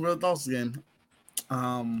really know. Real thoughts game.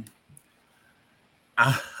 I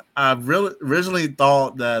really originally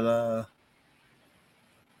thought that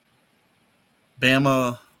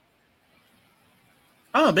Bama.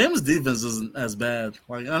 I don't know. Bama's defense isn't as bad.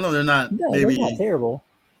 Like I know they're not they're not terrible,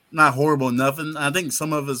 not horrible, nothing. I think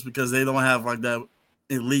some of it's because they don't have like that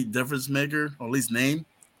elite difference maker or at least name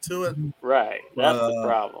to it. Right, that's the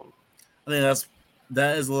problem. I think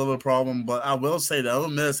that is a little bit of a problem. But I will say that Ole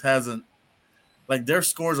Miss hasn't. Like, their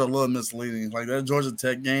scores are a little misleading. Like, that Georgia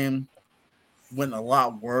Tech game went a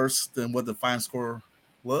lot worse than what the final score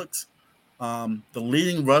looks. The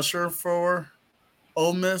leading rusher for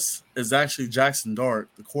Ole Miss is actually Jackson Dart,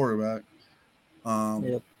 the quarterback,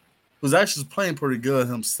 who's actually playing pretty good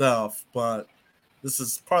himself. But this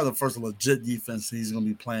is probably the first legit defense he's going to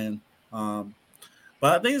be playing. But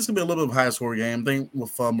I think it's going to be a little bit of a high-score game. I think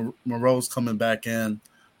with Moreau's coming back in, I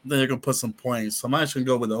think they're going to put some points. So I'm actually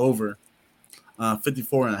going to go with the over.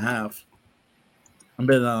 54.5. I've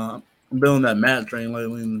been on that Matt train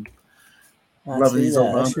lately. And loving these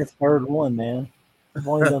over. That's your third one, man. I've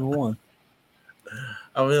only done one.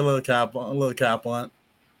 I'll be a little cap on it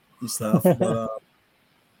and stuff. But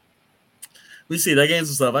we see that game's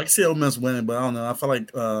and stuff. I can see Ole Miss winning, but I don't know. I feel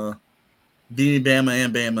like beating Bama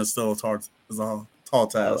and Bama is still a tall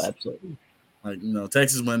task. Oh, absolutely. Like,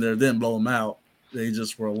 Texas went there, didn't blow them out. They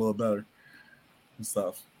just were a little better and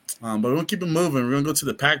stuff. But we're going to keep it moving. We're going to go to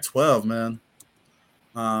the Pac-12, man.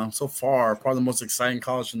 So far, probably the most exciting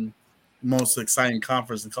college and most exciting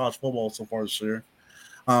conference in college football so far this year.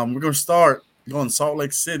 We're going to start going to Salt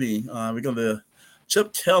Lake City. We go to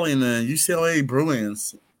Chip Kelly and the UCLA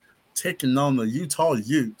Bruins taking on the Utah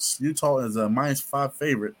Utes. Utah is a -5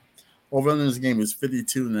 favorite. Over under this game is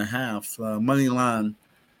 52.5. Money line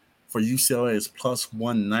for UCLA is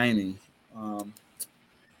 +190.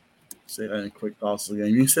 Say that in quick thoughts of the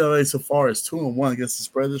game. UCLA so far is 2-1 against the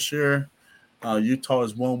spread this year. Utah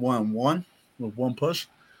is 1-1 with one push.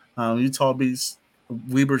 Utah beats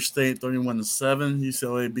Weber State 31-7.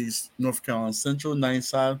 UCLA beats North Carolina Central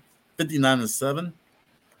 59-7.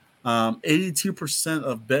 82%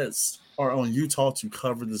 of bets are on Utah to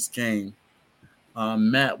cover this game.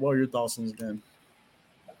 Matt, what are your thoughts on this game?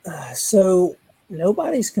 So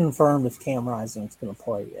nobody's confirmed if Cam Rising's going to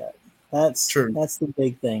play yet. That's true. That's the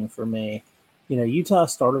big thing for me. Utah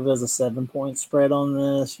started as a 7-point spread on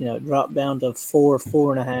this. It dropped down to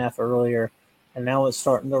 4.5 earlier, and now it's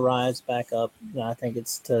starting to rise back up. I think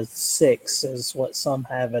it's to 6 is what some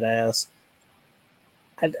have it as.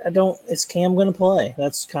 I don't. Is Cam going to play?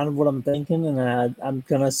 That's kind of what I'm thinking, and I'm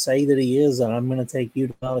going to say that he is, and I'm going to take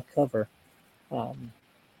Utah to cover.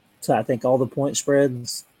 So I think all the point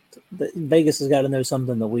spreads. Vegas has got to know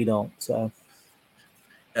something that we don't. So.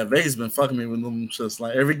 Yeah, Vegas been fucking me with them. Just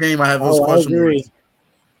like every game I have those questions.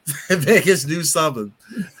 Vegas do something.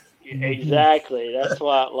 Exactly. That's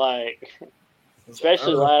what, like,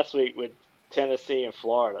 especially last week with Tennessee and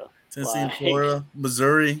Florida. Tennessee and Florida,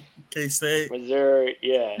 Missouri, K-State. Missouri,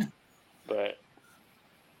 yeah. But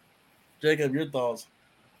Jacob, your thoughts?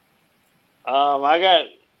 I'm gonna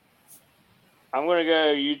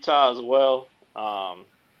go Utah as well.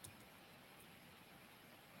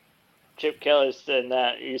 Chip Kelly said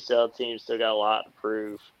that UCL team still got a lot to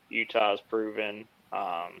prove. Utah's proven.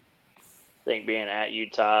 I think being at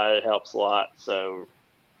Utah helps a lot. So,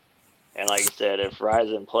 and like you said, if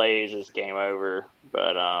Ryzen plays, it's game over.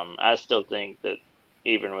 But I still think that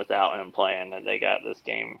even without him playing, that they got this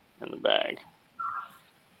game in the bag.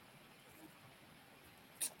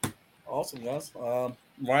 Awesome, guys.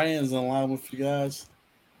 Ryan's in line with you guys.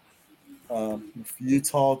 With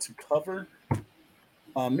Utah to cover.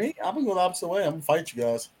 Me, I'm gonna go the opposite way. I'm gonna fight you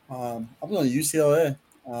guys. I'm going to UCLA.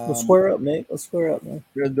 Let's square up, Nick. Let's square up, man.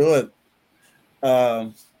 We're gonna do it.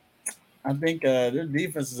 I think their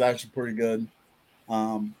defense is actually pretty good.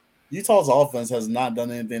 Utah's offense has not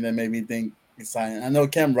done anything that made me think exciting. I know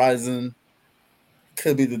Cam Rising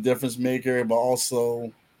could be the difference maker, but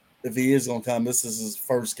also if he is going to come, this is his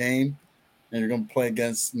first game, and you're going to play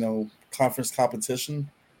against conference competition.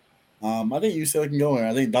 I think UCLA can go in.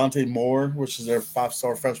 I think Dante Moore, which is their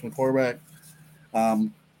 5-star freshman quarterback,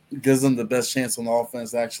 gives them the best chance on the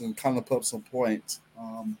offense to actually kind of put up some points.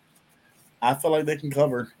 I feel like they can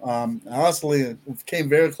cover. Honestly, it came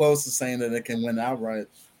very close to saying that they can win outright,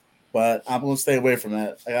 but I'm going to stay away from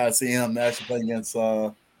that. I got to see him actually play against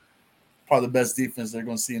probably the best defense they're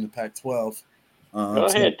going to see in the Pac-12. Go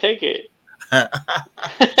ahead, take it.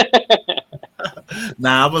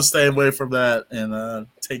 Nah, I'm going to stay away from that and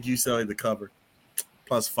take UCLA to cover.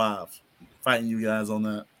 +5. Fighting you guys on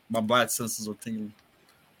that. My black senses are tingling.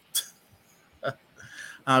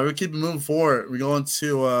 We're keeping moving forward. We're going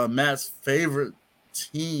to Matt's favorite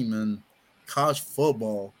team in college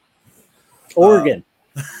football. Oregon.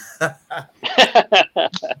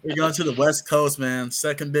 We're going to the West Coast, man.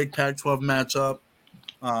 Second big Pac-12 matchup.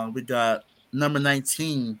 We got number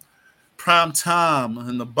 19, Prime Time,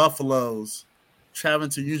 and the Buffaloes traveling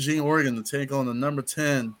to Eugene, Oregon to take on the number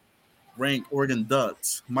 10 ranked Oregon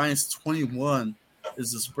Ducks. -21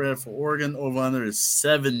 is the spread for Oregon. Over under is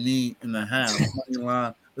 70.5. Money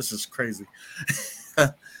line. This is crazy.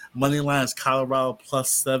 Money line is Colorado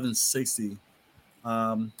 +760.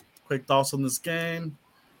 Quick thoughts on this game.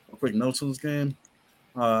 Quick notes on this game.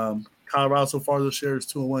 Colorado so far this year is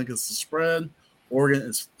 2-1 against the spread. Oregon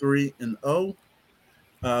is 3-0.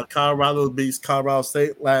 Colorado beats Colorado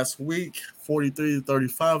State last week,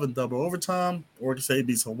 43-35 in double overtime. Oregon State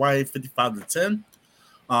beats Hawaii 55-10.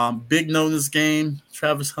 Big note in this game,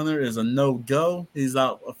 Travis Hunter is a no-go. He's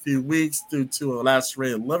out a few weeks due to a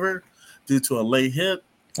lacerated liver, due to a late hit.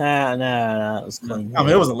 No, it was clean. I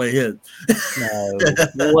mean, it was a late hit.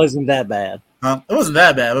 No, it wasn't that bad. It wasn't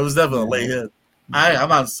that bad. It was definitely a late hit. I'm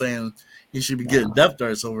not saying he should be getting death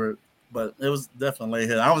threats over it, but it was definitely a late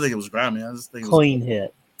hit. I don't think it was grimy. I just think it was clean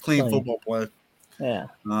hit. Clean football play. Yeah.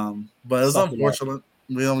 But it's unfortunate.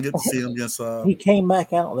 We don't get to see him against. He came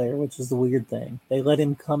back out there, which is the weird thing. They let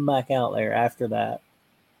him come back out there after that.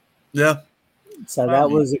 Yeah. So that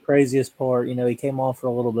was the craziest part. He came off for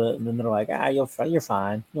a little bit, and then they're like, you're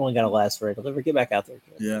fine. You only got a lacerated liver. Get back out there,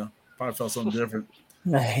 kid. Yeah. Probably felt something different.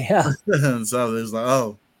 Yeah. So it's like,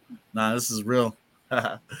 oh, nah, this is real.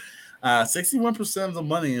 61% of the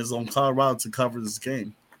money is on Colorado to cover this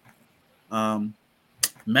game.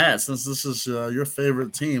 Matt, since this is your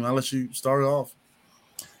favorite team, I'll let you start it off.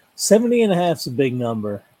 70.5 is a big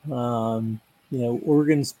number.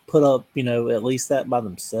 Oregon's put up, at least that by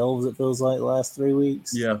themselves, it feels like the last 3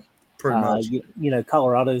 weeks. Yeah, pretty much.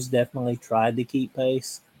 Colorado's definitely tried to keep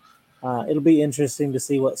pace. It'll be interesting to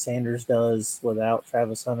see what Sanders does without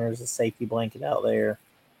Travis Hunter as a safety blanket out there.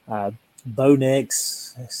 Bo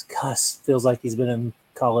Nix, gosh, feels like he's been in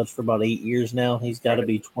college for about 8 years now. He's got to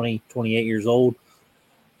be 20, 28 years old.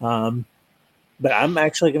 But I'm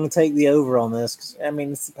actually going to take the over on this because,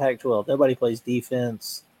 it's the Pac-12. Nobody plays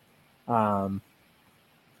defense.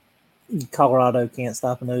 Colorado can't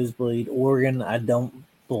stop a nosebleed. Oregon, I don't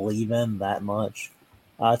believe in that much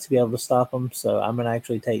to be able to stop them. So I'm going to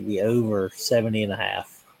actually take the over 70.5.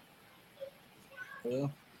 Yeah.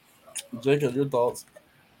 Jacob, your thoughts?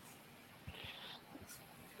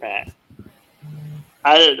 Man,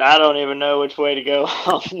 I don't even know which way to go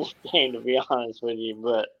on this game, to be honest with you.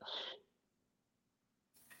 But,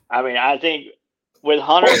 I think with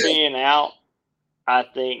Hunter being out, I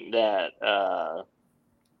think that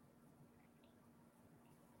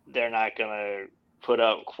they're not going to put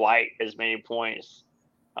up quite as many points.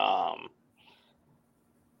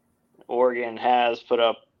 Oregon has put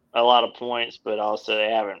up a lot of points, but also they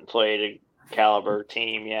haven't played a caliber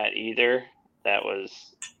team yet either. That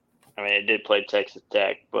was, I mean, it did play Texas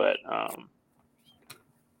Tech, but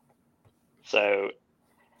so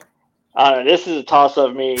I don't know. This is a toss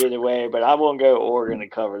up me either way, but I won't go Oregon to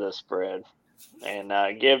cover the spread and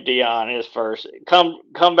give Deion his first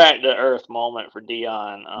come back to earth moment for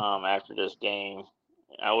Deion after this game.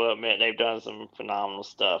 I will admit they've done some phenomenal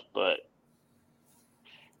stuff, but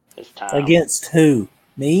it's time. Against who?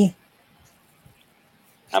 Me?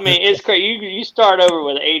 I mean, it's crazy. You start over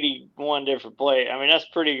with 81 different players. I mean, that's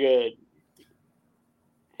pretty good.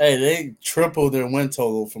 Hey, they tripled their win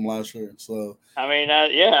total from last year. So I mean,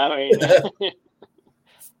 yeah. I mean,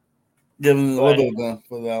 giving a little bit of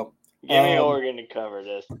benefit out. Give me Oregon to cover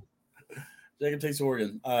this. Jacob takes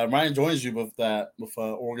Oregon. Ryan joins you with that with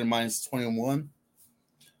Oregon minus 21.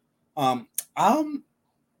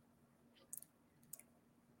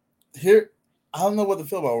 Here, I don't know what to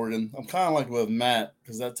feel about Oregon. I'm kind of like with Matt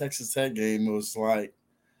because that Texas Tech game was like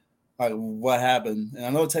what happened. And I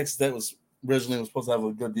know Texas Tech was originally supposed to have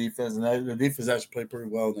a good defense, and the defense actually played pretty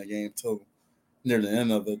well in that game until near the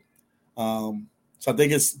end of it. So I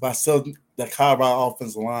think but still the Colorado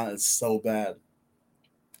offensive line is so bad,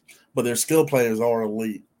 but their skill players are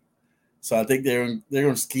elite. So I think they're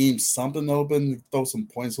going to scheme something open, throw some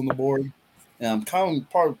points on the board. And I'm kind of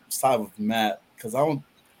part of the side with Matt because I don't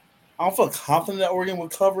feel confident that Oregon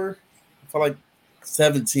would cover. I feel like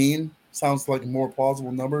 17 sounds like a more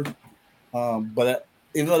plausible number. But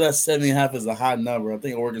even though that 7.5 is a high number, I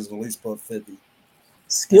think Oregon's going to at least put 50.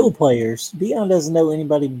 Skill players. Deion doesn't know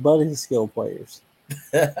anybody but his skill players.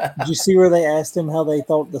 Did you see where they asked him how they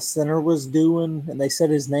thought the center was doing? And they said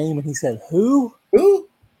his name, and he said, "Who? Who?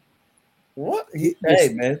 What?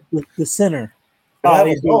 Hey, man. The center. Oh,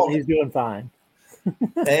 he's doing fine."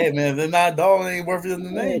 Hey, man, they're not dog ain't worth it in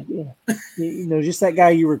the name. Yeah. You know, just that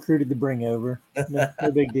guy you recruited to bring over. No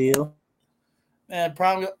big deal. Man,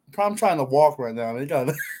 Prime trying to walk right now. He got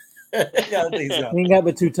things out. He ain't got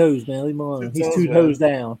but 2 toes, man. Leave him alone. He's 2 toes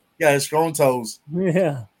down. Yeah, his strong toes.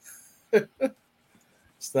 Yeah.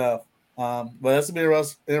 Stuff. But that's gonna be an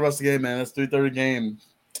interesting game, man. That's 3:30 game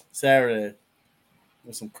Saturday.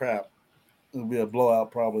 With some crap. It'll be a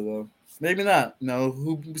blowout, probably though. Maybe not. No,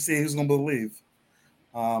 we see who's gonna believe.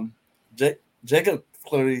 Jacob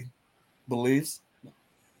clearly believes.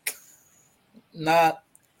 Not.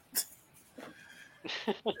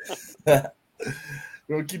 We're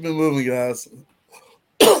gonna keep it moving, guys.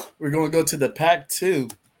 We're gonna go to the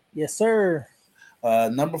Pac-2. Yes, sir.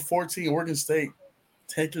 Number 14, Oregon State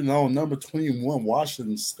taking on number 21,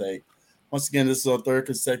 Washington State. Once again, this is our third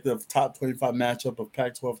consecutive top 25 matchup of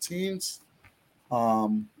Pac-12 teams.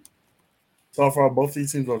 So far, both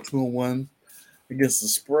these teams are 2-1 against the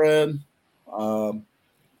spread.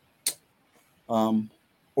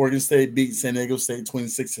 Oregon State beat San Diego State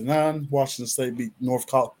 26-9. Washington State beat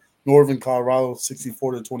Northern Colorado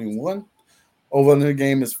 64-21. Over under the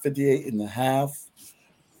game is 58.5.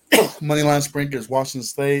 Moneyline sprinkler is Washington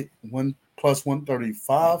State plus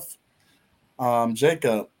 135.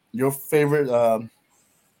 Jacob, your favorite?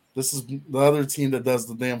 This is the other team that does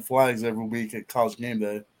the damn flags every week at College Game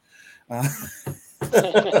Day.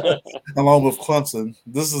 Along with Clemson.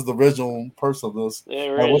 This is the original person of this. They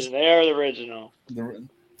are the original.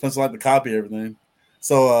 Clemson like to copy everything.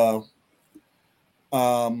 So,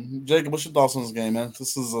 Jacob, what's your thoughts on this game, man?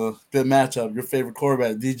 This is a good matchup. Your favorite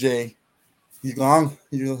quarterback, DJ Uiagalelei.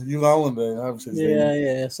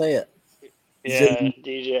 Yeah, say it. Yeah,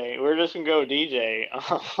 DJ. We're just going to go DJ.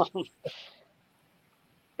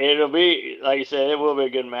 It'll be, like you said, it will be a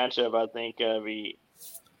good matchup. I think be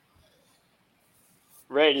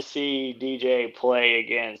ready to see DJ play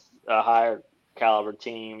against a higher caliber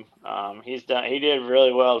team. He did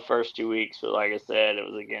really well the first 2 weeks, but like I said, it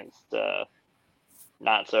was against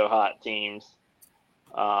not so hot teams.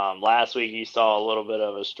 Last week he saw a little bit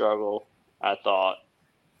of a struggle, I thought.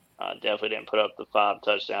 Definitely didn't put up the 5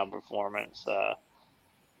 touchdown performance.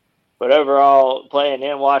 But overall, playing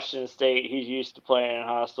in Washington State, he's used to playing in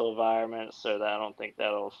hostile environments, so I don't think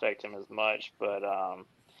that'll affect him as much. But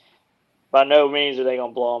by no means are they going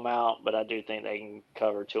to blow him out, but I do think they can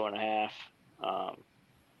cover 2.5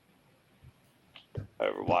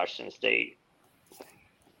 over Washington State.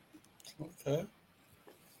 Okay.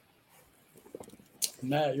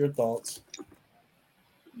 Matt, your thoughts?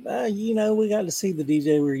 We got to see the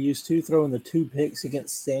DJ we're used to throwing the 2 picks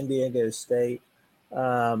against San Diego State.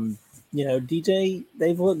 DJ,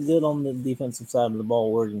 they've looked good on the defensive side of the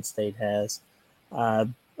ball. Oregon State has.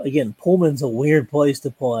 Again, Pullman's a weird place to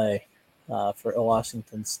play for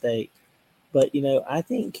Washington State. But I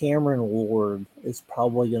think Cameron Ward is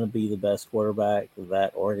probably going to be the best quarterback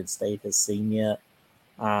that Oregon State has seen yet.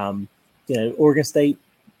 Oregon State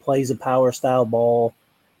plays a power style ball.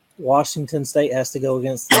 Washington State has to go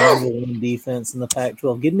against the number one defense in the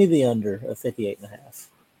Pac-12. Give me the under of 58.5.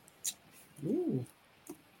 Ooh.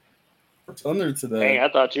 It's under today. Dang,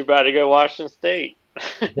 I thought you were about to go Washington State.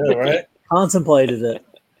 Yeah, right? Contemplated it.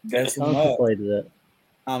 Guess Contemplated it.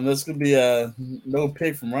 This could be a no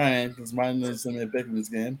pick from Ryan because Ryan doesn't send me a pick in this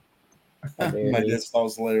game. Might get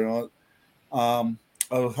thoughts later on.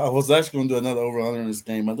 I was actually going to do another over-under in this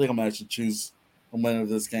game. I think I'm actually choose a winner of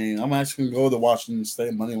this game. I'm actually going to go to Washington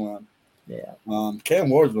State money line. Yeah. Cam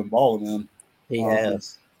Ward's been balling, man. He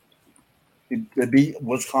has. They beat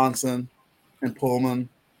Wisconsin and Pullman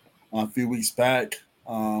a few weeks back.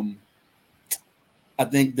 I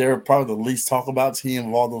think they're probably the least talked about team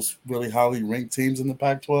of all those really highly ranked teams in the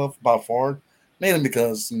Pac-12 by far. Mainly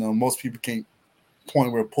because most people can't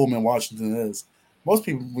point where Pullman, Washington is. Most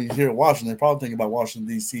people, when you hear Washington, they probably think about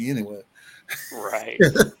Washington D.C. anyway. Right.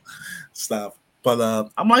 Stuff. But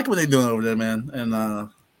I'm liking what they're doing over there, man. And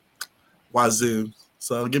Wazoo.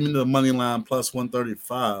 So give me the money line plus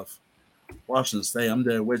 135. Washington State. I'm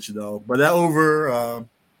there with you though. But that over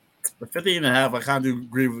the 50.5, I kind of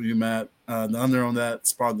agree with you, Matt. The under on that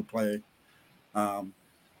is part of the play.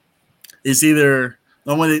 It's either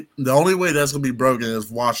the only way that's gonna be broken is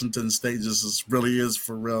Washington State just really is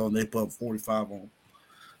for real, and they put 45 on.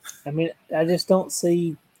 I mean, I just don't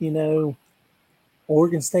see.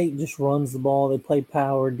 Oregon State just runs the ball. They play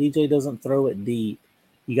power. DJ doesn't throw it deep.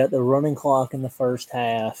 You got the running clock in the first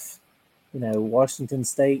half. Washington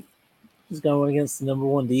State is going against the number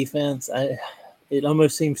one defense. It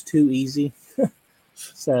almost seems too easy.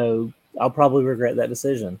 So I'll probably regret that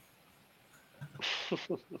decision. Is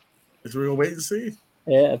we gonna wait and see?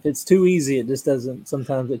 Yeah, if it's too easy, it just doesn't.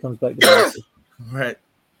 Sometimes it comes back to basic. Right.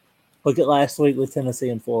 Look at last week with Tennessee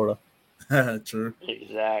and Florida. True.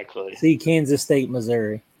 Exactly. See Kansas State,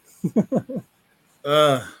 Missouri.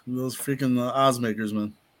 Those freaking oddsmakers,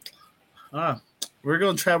 man. We're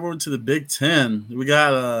gonna travel over to the Big Ten. We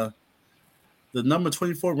got the number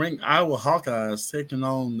 24 ranked Iowa Hawkeyes taking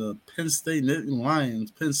on the Penn State Nittany Lions.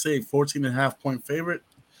 Penn State 14.5 point favorite.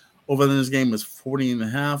 Over in this game is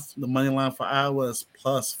 40.5. The money line for Iowa is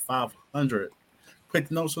plus 500.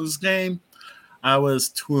 Quick notes for this game. Iowa is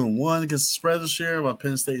 2-1 against the spread this year, while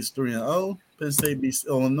Penn State is 3-0. Penn State beats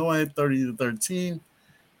Illinois 30-13.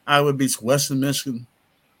 Iowa beats Western Michigan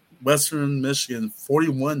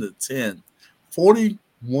 41-10.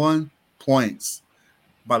 41 points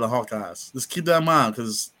by the Hawkeyes. Just keep that in mind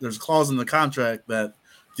because there's a clause in the contract that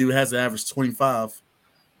dude has to average 25.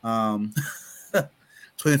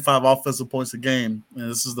 25 offensive points a game,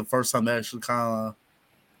 and this is the first time they actually kind of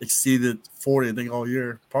exceeded 40, I think, all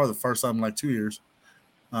year. Probably the first time in like 2 years,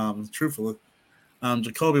 truthfully.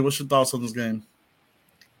 Jacoby, what's your thoughts on this game?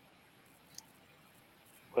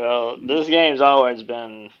 Well, this game's always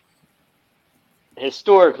been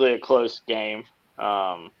historically a close game.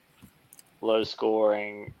 Low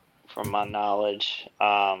scoring from my knowledge.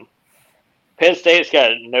 Penn State's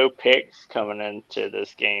got no picks coming into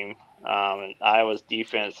this game. And Iowa's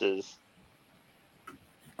defense has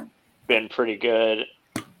been pretty good.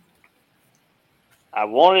 I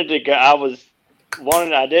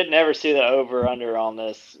didn't ever see the over under on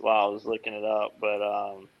this while I was looking it up, but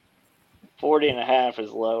 40.5 is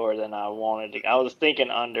lower than I wanted to. I was thinking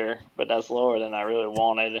under, but that's lower than I really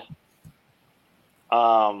wanted.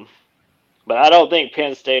 But I don't think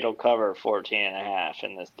Penn State will cover 14.5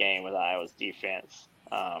 in this game with Iowa's defense.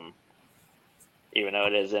 Even though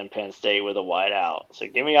it is in Penn State with a whiteout. So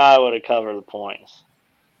give me Iowa to cover the points.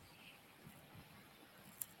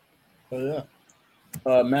 Oh,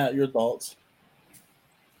 yeah. Matt, your thoughts?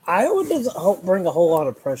 Iowa doesn't bring a whole lot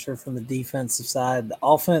of pressure from the defensive side. The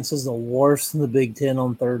offense is the worst in the Big Ten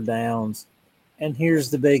on third downs. And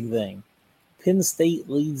here's the big thing. Penn State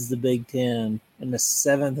leads the Big Ten and the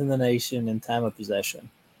 7th in the nation in time of possession.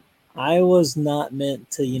 Iowa's not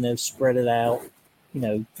meant to, spread it out.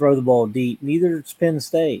 Throw the ball deep. Neither is Penn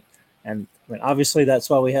State. And obviously that's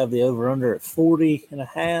why we have the over-under at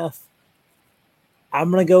 40.5. I'm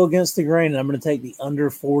going to go against the grain, and I'm going to take the under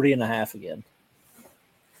 40.5 again.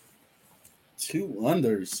 2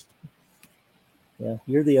 unders. Yeah,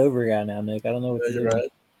 you're the over guy now, Nick. I don't know what you're doing.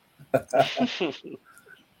 Right.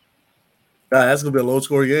 That's going to be a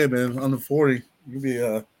low-scoring game, man. Under 40.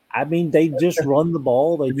 They just run the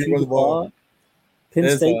ball. They chew the clock. Penn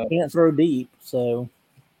State can't throw deep, so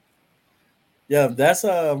yeah, that's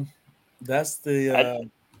the go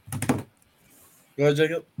ahead,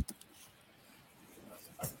 Jacob.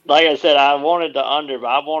 like I said, I wanted the under, but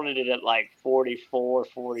I wanted it at like 44,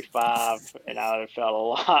 45, and I would have felt a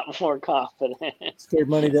lot more confident. Scared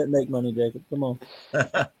money doesn't make money, Jacob. Come on.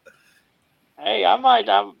 Hey, I might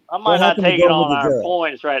What not happened to take it going with on your our gut?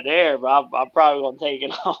 points right there, but I'm probably gonna take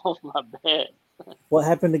it on my bet. What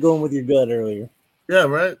happened to going with your gut earlier? Yeah,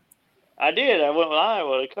 right. I did. I went with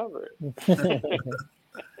Iowa to cover it.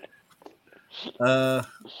 Uh,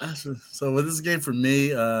 so with this game for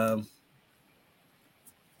me, well,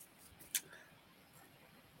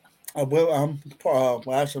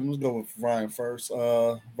 actually, I'm gonna go with Ryan first.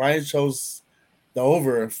 Ryan chose the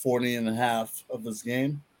over 40 and a half of this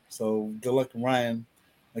game. So good luck to Ryan.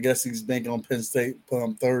 I guess he's banking on Penn State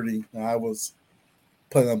putting up 30. And I was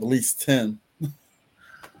putting up at least 10.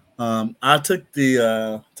 I took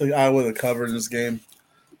Iowa to cover in this game.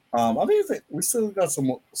 I think we still got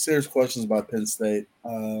some serious questions about Penn State.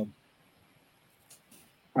 And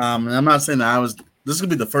I'm not saying that this is gonna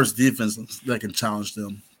be the first defense that can challenge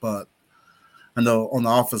them, but I know on the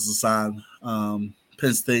offensive side,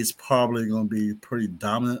 Penn State's probably going to be pretty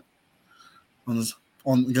dominant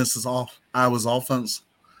against Iowa's offense.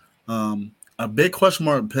 A big question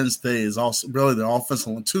mark at Penn State is also really their offensive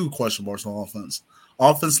line. Two question marks on offense: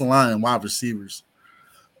 offensive line and wide receivers.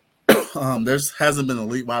 There hasn't been an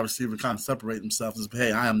elite wide receiver kind of separate themselves as,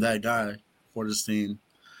 hey, I am that guy for this team.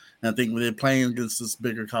 And I think when they're playing against this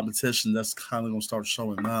bigger competition, that's kind of going to start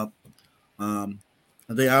showing up. I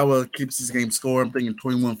think Iowa keeps this game score. I'm thinking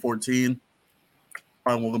 21-14.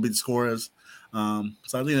 Probably won't be the score is. So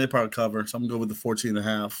I think they probably cover. So I'm going to go with the 14 and a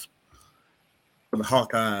half for the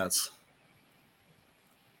Hawkeyes.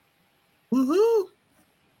 Woohoo!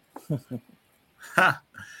 Ha!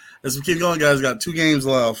 As we keep going, guys, got 2 games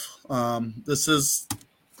left. This is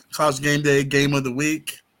College Game Day game of the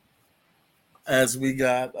week. As we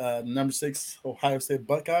got number 6 Ohio State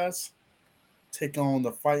Buckeyes take on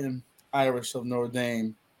the Fighting Irish of Notre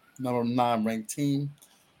Dame, number 9 ranked team.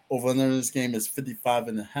 Over under this game is 55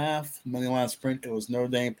 and a half. Moneyline sprinkle is Notre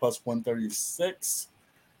Dame plus 136.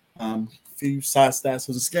 Few side stats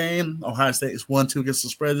for this game: Ohio State is 1-2 against the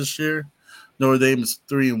spread this year. Notre Dame is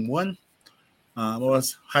 3-1.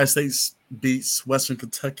 Ohio State beats Western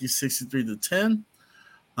Kentucky 63-10.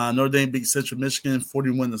 Notre Dame beats Central Michigan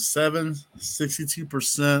 41-7.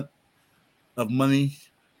 62% of money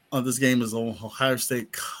on this game is on Ohio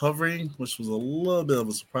State covering, which was a little bit of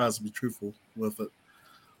a surprise to be truthful with it.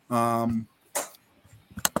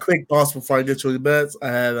 Quick thoughts before I get to the bets. I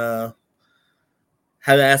had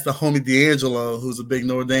to ask the homie D'Angelo, who's a big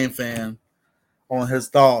Notre Dame fan, on his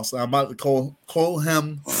thoughts. I'm about to quote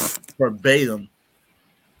him verbatim.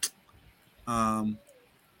 I'm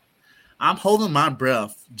holding my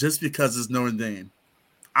breath just because it's Notre Dame.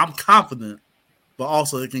 I'm confident, but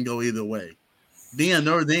also it can go either way. Being a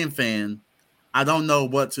Notre Dame fan, I don't know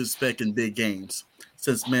what to expect in big games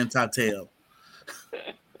since Mantateo.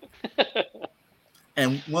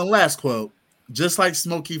 And one last quote, just like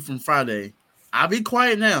Smokey from Friday, I'll be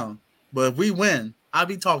quiet now, but if we win, I'll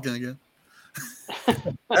be talking again.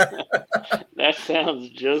 That sounds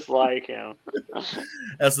just like him.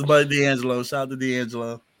 That's the buddy D'Angelo. Shout out to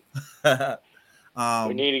D'Angelo.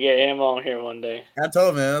 We need to get him on here one day. I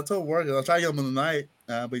told Worker. I'll try to get him in the night,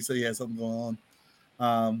 but he said he had something going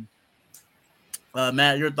on.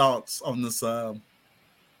 Matt, your thoughts on this? On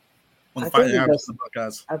the Fighting Irish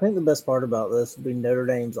Buckeyes. I think the best part about this would be Notre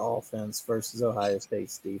Dame's offense versus Ohio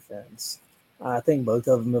State's defense. I think both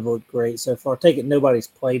of them have looked great so far. Take it, nobody's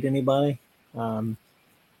played anybody.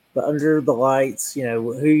 But under the lights,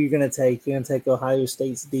 who are you going to take? You're going to take Ohio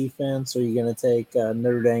State's defense, or are you going to take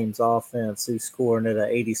Notre Dame's offense, who's scoring at an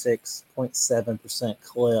 86.7%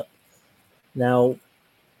 clip? Now,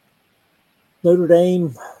 Notre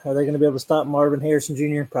Dame, are they going to be able to stop Marvin Harrison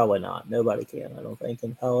Jr.? Probably not. Nobody can, I don't think,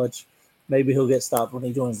 in college. Maybe he'll get stopped when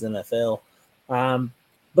he joins the NFL.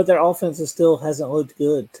 But their offense still hasn't looked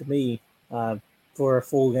good to me for a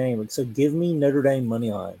full game. So give me Notre Dame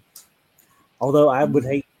money line. Although I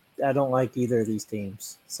don't like either of these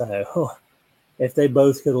teams. So if they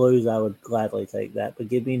both could lose, I would gladly take that. But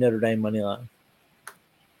give me Notre Dame money line.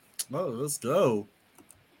 Oh, let's go.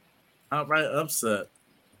 Outright upset.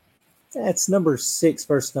 That's number 6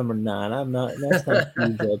 versus number 9. That's not a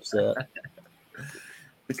huge upset.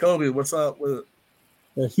 Kobe, what's up with it?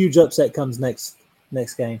 The huge upset comes next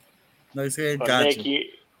game. Next game, gotcha.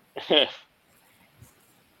 Nick,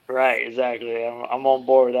 right, exactly. I'm on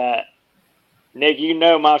board with that. Nick,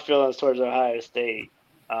 my feelings towards Ohio State.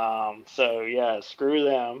 So yeah, screw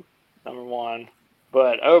them, number 1.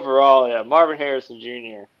 But overall, yeah, Marvin Harrison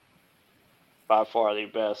Jr. by far one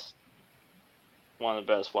of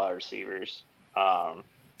the best wide receivers.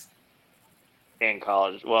 in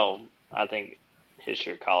college. Well, I think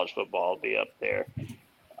history of college football will be up there.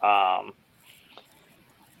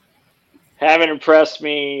 Haven't impressed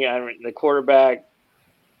me. I mean, the quarterback,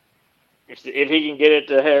 if he can get it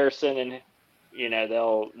to Harrison, and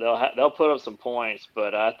they'll put up some points.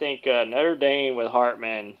 But I think Notre Dame with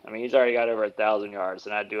Hartman, I mean, he's already got over 1,000 yards,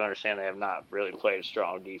 and I do understand they have not really played a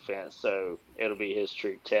strong defense, so it'll be his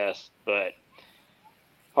true test. But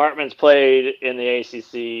Hartman's played in the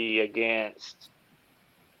ACC against.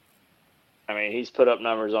 I mean, he's put up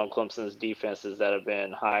numbers on Clemson's defenses that have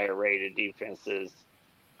been higher rated defenses,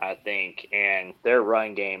 I think, and their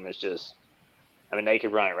run game is just. I mean, they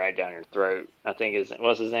could run it right down your throat. I think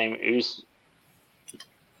what's his name?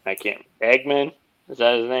 Eggman? Is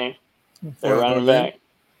that his name? Their running back?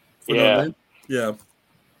 Yeah. Yeah.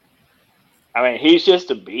 I mean, he's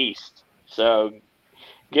just a beast. So,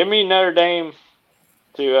 give me Notre Dame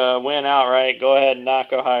to win outright. Go ahead and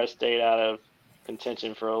knock Ohio State out of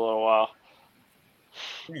contention for a little while.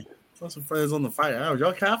 Some friends on the fight. Oh,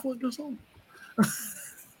 y'all Catholic or something?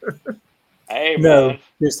 Hey, no, man.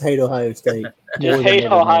 just hate Ohio State. Just hate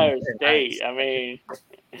Ohio State. I mean,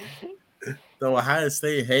 the Ohio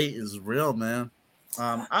State hate is real, man.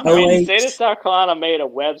 The state of South Carolina made a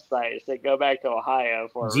website that said go back to Ohio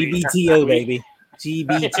for a GBTO, baby.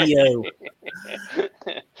 GBTO.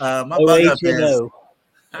 My OHNO.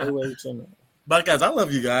 OHNO. But guys, I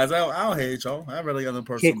love you guys. I don't hate y'all. I really got no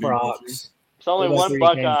personal Kick rocks. It's only one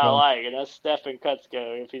Buckeye I like, and that's Stephen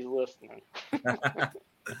Kutzko if he's listening.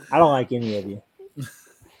 I don't like any of you.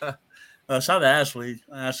 Shout out to Ashley.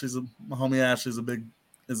 My homie Ashley's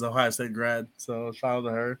is Ohio State grad, so shout out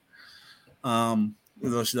to her.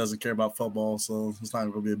 Even though she doesn't care about football, so it's not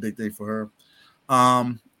going to be a big thing for her.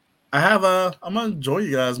 I'm gonna join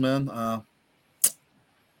you guys, man. I'm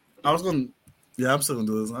still gonna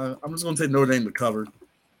do this. I'm just gonna take Notre Dame to cover.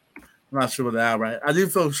 I'm not sure about that, right? I do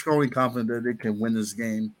feel strongly confident that they can win this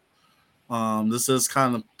game. This is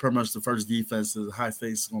kind of pretty much the first defense that Ohio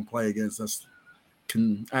State's going to play against that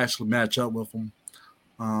can actually match up with them.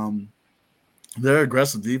 They're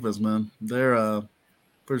aggressive defense, man. They're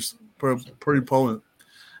pretty potent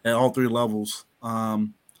at all three levels.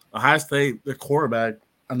 Ohio State, their quarterback,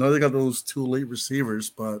 I know they got those two elite receivers,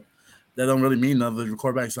 but that don't really mean nothing. The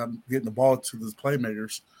quarterback's not getting the ball to those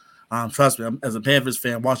playmakers. Trust me, as a Panthers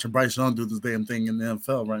fan, watching Bryce Young do this damn thing in the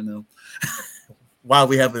NFL right now. While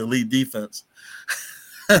we have an elite defense.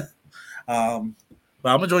 But I'm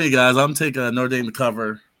going to join you guys. I'm going to take Notre Dame to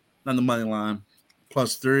cover on the money line,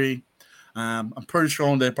 +3. I'm pretty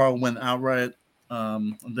sure they probably win outright. I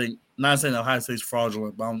think, not saying Ohio State's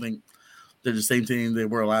fraudulent, but I don't think they're the same team they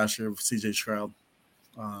were last year with C.J. Stroud.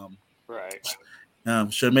 Right.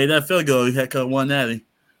 Should have made that field goal. He had cut one natty,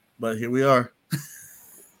 but here we are.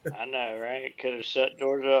 I know, right? Could have shut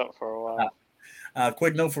Georgia up for a while.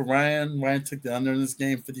 Quick note for Ryan. Ryan took the under in this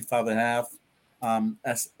game, 55.5.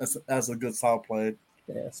 That's a good solid play.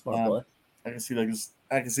 Yeah, smart play. I can see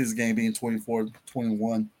this game being 24-21.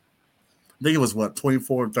 I think it was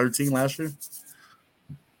 24-13 last year.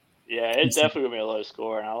 Yeah, it's definitely gonna be a low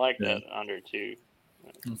score, and I like that under 2.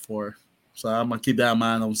 4. So I'm gonna keep that in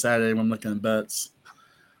mind on Saturday when I'm looking at bets.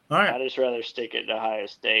 All right. I'd just rather stick it to Ohio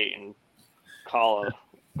State and call an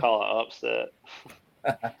upset.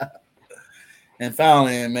 And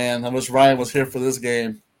finally, man, I wish Ryan was here for this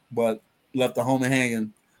game, but left the homie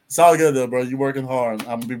hanging. It's all good though, bro. You're working hard.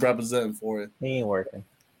 I'm gonna be representing for it. He ain't working.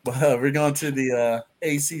 But we're going to the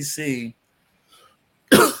ACC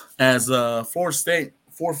as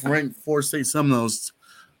fourth ranked Florida State Seminoles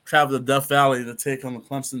travel to Death Valley to take on the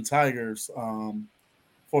Clemson Tigers.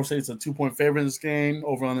 Florida State's a 2-point favorite in this game.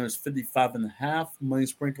 Over under is 55.5. Money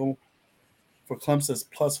sprinkle for Clemson is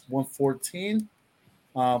 +114.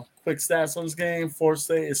 Quick stats on this game. Florida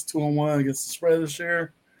State is 2-1 against the spread this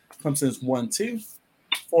year. Clemson is 1-2.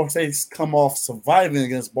 Florida State's come off surviving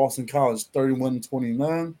against Boston College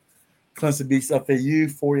 31-29. Clemson beats FAU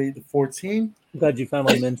 48-14. I'm glad you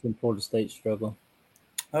finally mentioned Florida State struggle.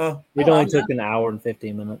 It only took an hour and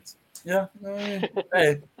 15 minutes. Yeah.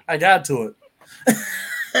 Hey, I got to it.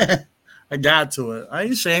 I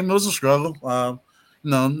ain't ashamed. It was a struggle.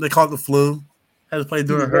 They caught the flu. Had to play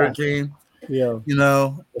during a hurricane. Yeah.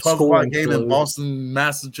 12 o'clock game in Boston,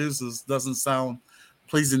 Massachusetts doesn't sound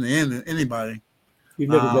pleasing to anybody.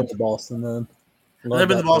 You've never been to Boston, then? I've never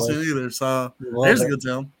been to Boston either. So there's a good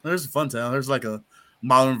town. There's a fun town. There's like a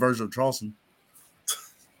modern version of Charleston,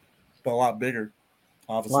 but a lot bigger.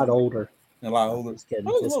 Obviously. A lot older. A lot older. Just kidding.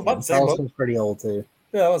 Charleston's pretty old, too.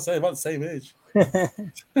 Yeah, I was saying about the same age.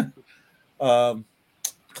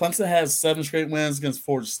 Clemson has 7 straight wins against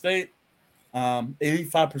Florida State.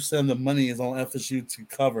 85% of the money is on FSU to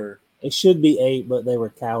cover It should be 8, but they were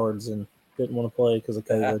cowards and didn't want to play because of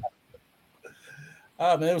COVID.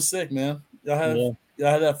 Man, it was sick, man. Y'all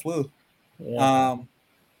had that flu. Yeah.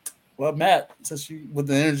 Well, Matt, since you with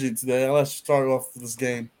the energy today, I'll let you start off with this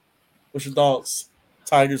game. What's your thoughts?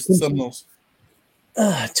 Tigers, Seminoles.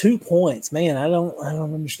 2 points, man. I don't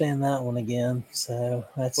understand that one again. So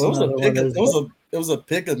that's it was a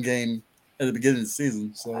pick-em game at the beginning of the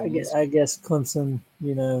season. So I guess Clemson,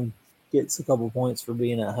 gets a couple points for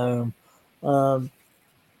being at home. And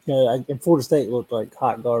Florida State looked like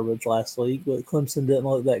hot garbage last week, but Clemson didn't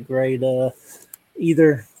look that great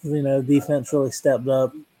either. Defense really stepped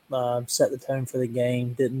up, set the tone for the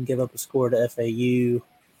game, didn't give up a score to FAU.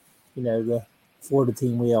 The Florida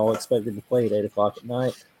team we all expected to play at 8 o'clock at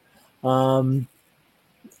night.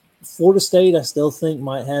 Florida State, I still think,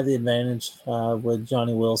 might have the advantage with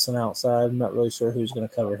Johnny Wilson outside. I'm not really sure who's going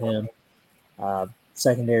to cover him.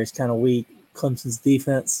 Secondary is kind of weak. Clemson's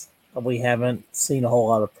defense, we haven't seen a whole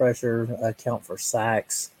lot of pressure account for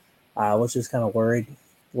sacks, which is kind of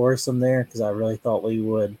worrisome there because I really thought we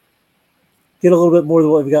would get a little bit more than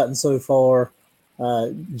what we've gotten so far.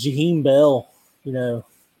 Jaheim Bell,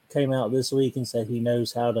 came out this week and said he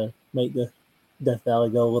knows how to make the Death Valley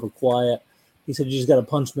go a little quiet. He said you just got to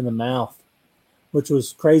punch him in the mouth, which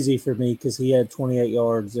was crazy for me because he had 28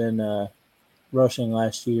 yards in rushing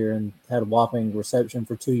last year and had a whopping reception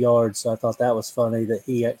for 2 yards. So I thought that was funny that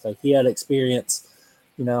he had experience,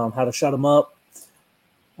 on how to shut him up.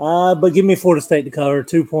 But give me Florida State to cover.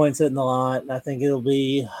 2 points in the lot. I think it'll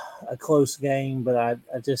be a close game, but I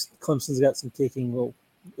just Clemson's got some kicking little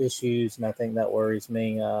issues, and I think that worries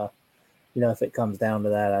me. If it comes down to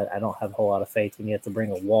that, I don't have a whole lot of faith when you have to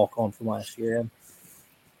bring a walk on from last year in.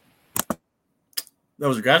 That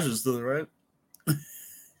was a graduate student, right?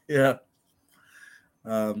 Yeah.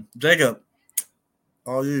 Jacob,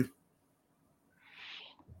 all you.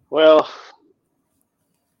 Well,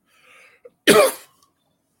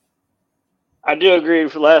 I do agree.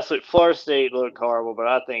 For last week, Florida State looked horrible, but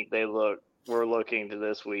I think we're looking to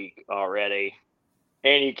this week already.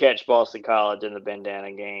 And you catch Boston College in the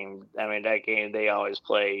bandana game. I mean, that game, they always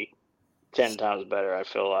play 10 times better, I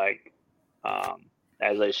feel like,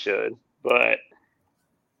 as they should. But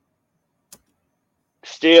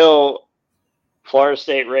still, Florida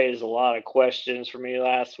State raised a lot of questions for me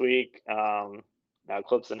last week. Now,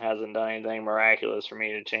 Clemson hasn't done anything miraculous for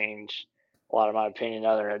me to change a lot of my opinion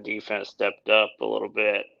other than their defense stepped up a little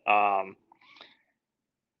bit.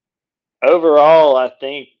 Overall, I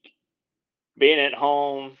think being at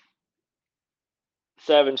home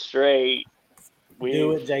 7 straight.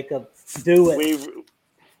 Do it, Jacob. Do it.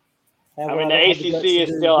 I mean, the ACC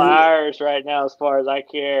is still ours right now as far as I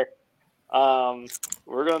care.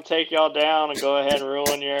 We're going to take y'all down and go ahead and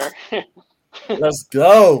ruin your – Let's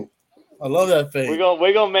go. I love that thing.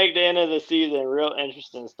 We're gonna make the end of the season real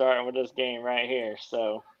interesting starting with this game right here.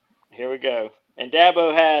 So here we go. And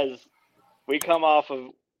Dabo we come off of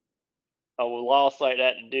a loss like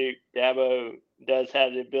that to Duke. Dabo does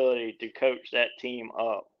have the ability to coach that team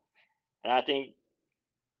up. And I think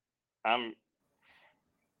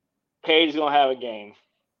Cade's going to have a game.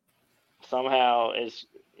 Somehow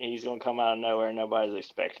he's going to come out of nowhere. Nobody's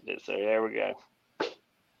expected it. So there we go.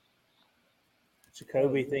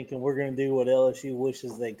 Jacoby thinking we're going to do what LSU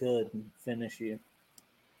wishes they could and finish you.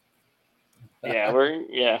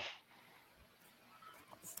 Yeah.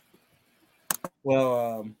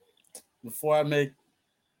 Well, before I make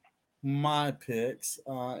my picks,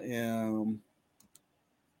 I am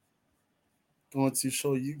going to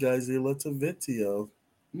show you guys a little video.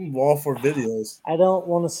 I'm all for videos. I don't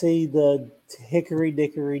want to see the hickory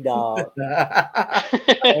dickory dog.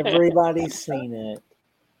 Everybody's seen it.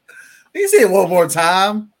 You see it one more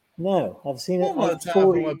time? No, I've seen it like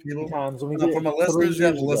 40 times. For my listeners, you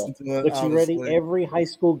have to listen to it. But you ready? Every high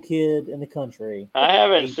school kid in the country. I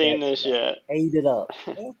haven't seen this yet. Ate it up.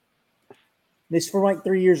 This from like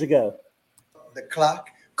 3 years ago. The clock.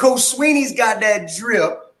 Coach Sweeney's got that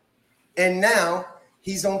drip, and now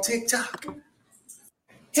he's on TikTok.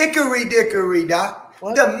 Hickory dickory dock.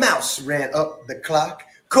 The mouse ran up the clock.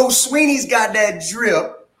 Coach Sweeney's got that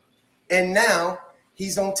drip, and now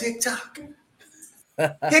he's on TikTok.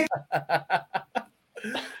 Every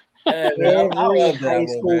high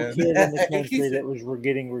school kid in the country that was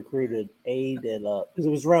getting recruited ate it up because it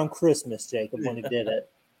was around Christmas, Jacob, when he did it.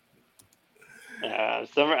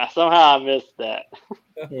 Somehow I missed that.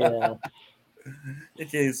 Yeah. In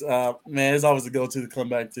case, man, it's always a go-to to come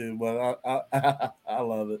back to, but I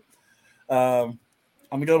love it. I'm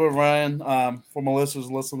gonna go with Ryan. For my listeners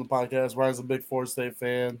listening to the podcast, Ryan's a big Florida State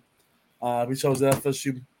fan. We chose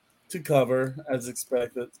FSU to cover as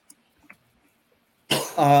expected.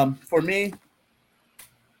 For me,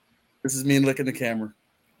 this is me looking at the camera.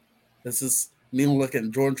 This is me looking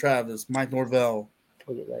at Jordan Travis, Mike Norvell,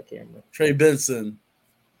 Look at that camera. Trey Benson,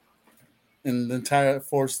 and the entire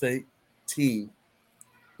four-state team.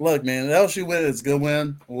 Look, man, the LSU win is a good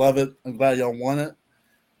win. Love it. I'm glad y'all won it.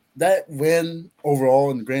 That win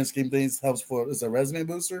overall in the grand scheme of things helps as a resume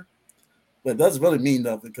booster, but it doesn't really mean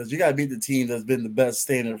nothing because you got to beat the team that's been the best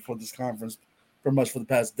standard for this conference pretty much for the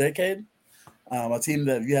past decade. A team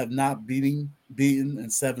that you have not beaten in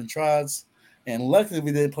 7 tries. And luckily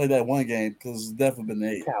we didn't play that one game because it's definitely been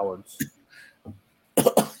 8. Cowards.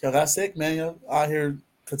 Y'all got sick, man. Y'all out here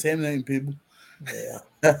contaminating people. Yeah.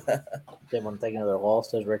 They want to take another loss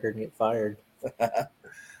to his record and get fired.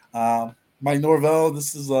 Mike Norvell,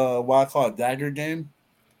 this is what I call a dagger game,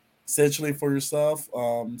 essentially for yourself.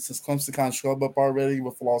 Since Clemson kind of showed up already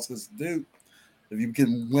with losses to Duke, if you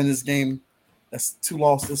can win this game, that's 2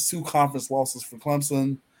 losses, 2 conference losses for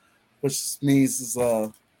Clemson, which means is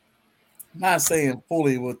not saying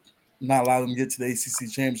fully would not allow them to get to the ACC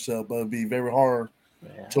championship, but it'd be very hard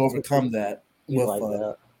to overcome that with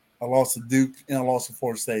that. A loss to Duke and a loss to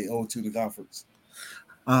Florida State, 0-2 the conference.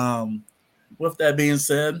 With that being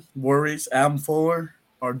said, worries, Adam Fuller,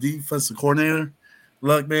 our defensive coordinator.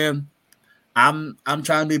 Look, man, I'm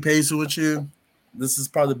trying to be patient with you. This is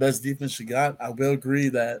probably the best defense you got. I will agree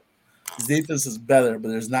that his defense is better, but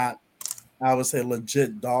there's not, I would say,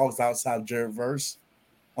 legit dogs outside of Jared Verse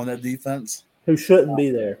on that defense. Who shouldn't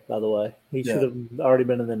be there, by the way. He should have already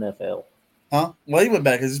been in the NFL. Huh? Well, he went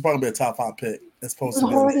back because he's probably going to be a top 5 pick. It's supposed to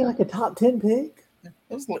be already like a top 10 pick. It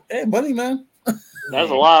was like, hey, money, man.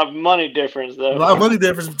 That's a lot of money difference, though. A lot of money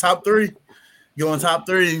difference from top 3. Going top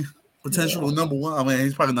 3, potential number 1. I mean,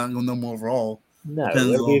 he's probably not going number 1 overall. No,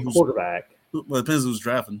 it'll be a quarterback. Well, it depends who's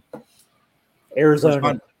drafting.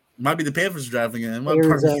 Arizona. Might be the Panthers drafting it.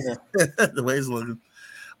 Arizona. The way it's looking.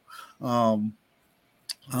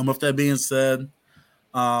 With that being said,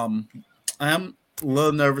 I am a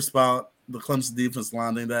little nervous about the Clemson defense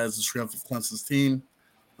line. I think that is the strength of Clemson's team.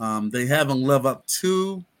 They haven't lived up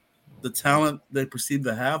to the talent they perceive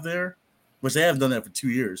to have there, which they haven't done that for 2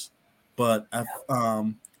 years. But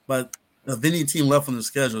if any team left on the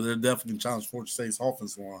schedule, they're definitely challenged Florida State's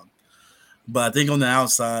offensive line. But I think on the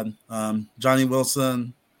outside, Johnny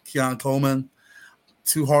Wilson, Keon Coleman,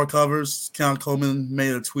 2 hard covers. Keon Coleman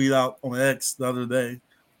made a tweet out on X the other day.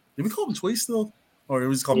 Did we call him tweet still? Or did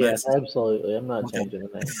we just call him X? Absolutely. I'm not changing the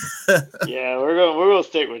name. Yeah, we're gonna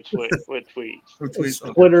stick with tweets. It's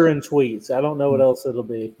Twitter and tweets. I don't know what else it'll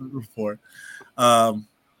be. For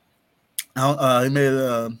he made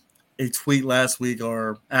a tweet last week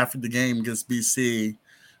or after the game against BC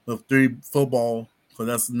with 3 football, because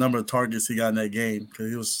that's the number of targets he got in that game because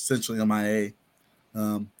he was essentially MIA.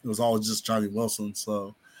 It was all just Johnny Wilson.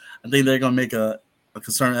 So I think they're going to make a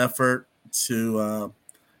concerted effort to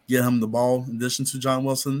get him the ball in addition to John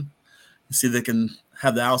Wilson. See if they can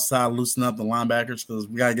have the outside loosen up the linebackers because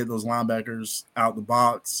we got to get those linebackers out the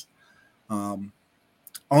box. On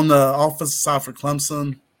the offensive side for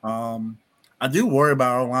Clemson, I do worry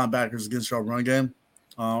about our linebackers against our run game.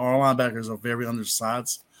 Our linebackers are very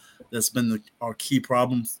undersized. That's been our key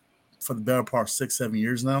problem for the better part of 6-7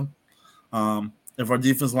 years now. If our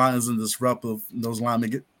defense line isn't disruptive, those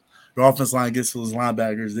linemen your offense line gets to those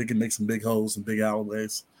linebackers, they can make some big holes and big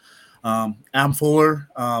alleyways. Adam Fuller,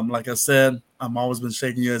 like I said, I've always been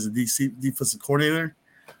shaking you as a defensive coordinator.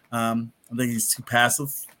 I think he's too passive.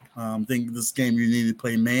 I think this game you need to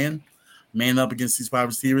play man up against these wide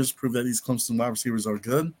receivers, prove that these Clemson wide receivers are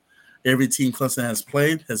good. Every team Clemson has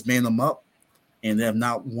played has manned them up, and they have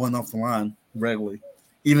not won off the line regularly,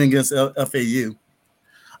 even against FAU.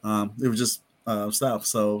 It was just stuff.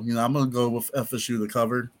 So, I'm going to go with FSU to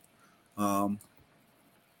cover.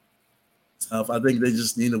 I think they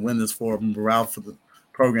just need to win this for morale for the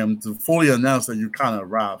program to fully announce that you kind of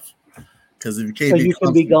arrived. Because if you can't, so you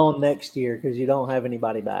can be gone next year because you don't have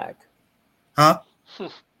anybody back. Huh?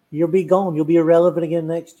 You'll be gone. You'll be irrelevant again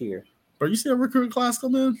next year. But you see a recruiting class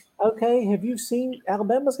come in? Okay. Have you seen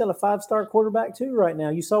Alabama's got a 5-star quarterback too right now?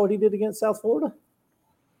 You saw what he did against South Florida?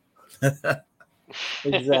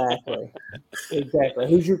 Exactly.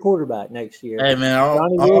 Who's your quarterback next year? Hey, man.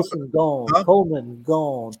 Johnny Wilson gone. Huh? Coleman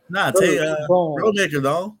gone. Nah, tell you, Roadmaker,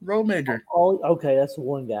 though. Roadmaker. Okay, that's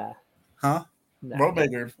one guy. Huh? Nah.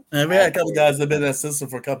 Roadmaker. And we had a couple guys that have been in that system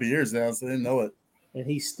for a couple of years now, so they didn't know it. And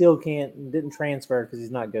he still didn't transfer because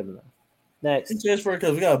he's not good enough. Next. He transferred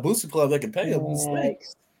because we got a booster club that can pay him.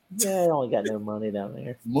 Next. Yeah, I only got no money down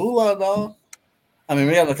there. Moolah, dog. I mean,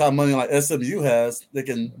 we have the kind of money like SMU has. They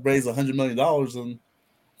can raise $100 million in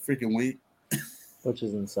freaking week. which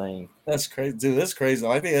is insane. That's crazy, dude. That's crazy.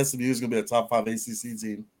 I think SMU is gonna be a top 5 ACC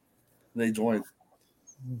team. They joined.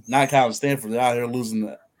 Not counting Stanford. They're out here losing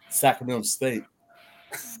to Sacramento State.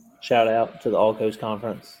 Shout out to the All Coast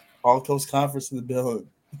Conference. All Coast Conference in the building.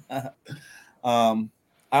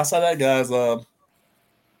 Outside that, guys,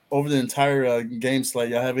 over the entire game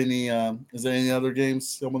slate, y'all have any? Is there any other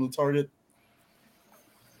games you want to target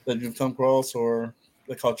that you've come across or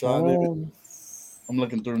that caught your eye? Maybe I'm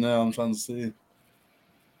looking through now. I'm trying to see.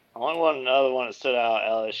 Another one that stood out,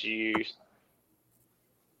 LSU.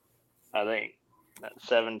 I think that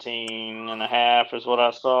 17.5 is what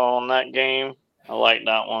I saw on that game. I like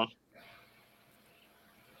that one.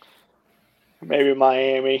 Maybe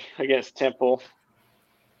Miami against Temple.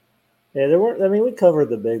 Yeah, there were. I mean, we covered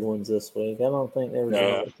the big ones this week. I don't think there was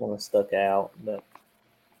any that kind of stuck out. But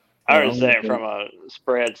I would say from a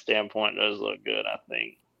spread standpoint, those look good. I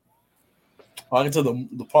think. I can tell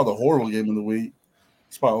the part of the horrible game of the week.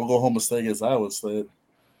 It's probably Oklahoma State against Iowa State.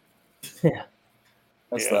 Yeah,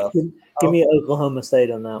 that's tough. Give me Oklahoma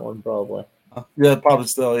State on that one, probably. Yeah, probably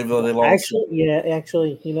still, even though they lost.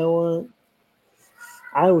 Actually, you know what?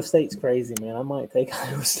 Iowa State's crazy, man. I might take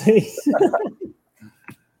Iowa State.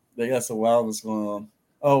 They got some wildness going on.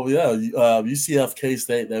 Oh, yeah. UCF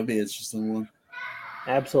K-State, that'd be an interesting one.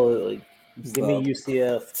 Absolutely. Give me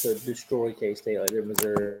UCF to destroy K-State like they're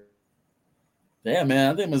Missouri. Yeah,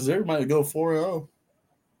 man. I think Missouri might go 4-0.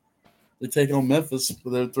 They take on Memphis, but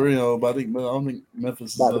they're 3-0. But I don't think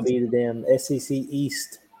Memphis is about to be the damn SEC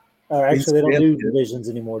East. Or actually, they don't do divisions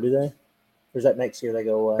anymore, do they? Or is that next year they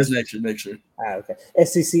go? It's next year. Ah, okay.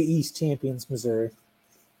 SEC East champions, Missouri.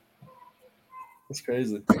 That's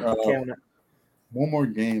crazy. Count it. One more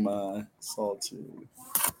game I saw too.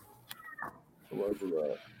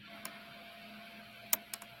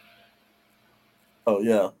 Oh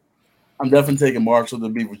yeah, I'm definitely taking Marshall to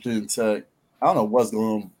beat Virginia Tech. I don't know what's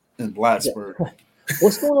going on in Blacksburg.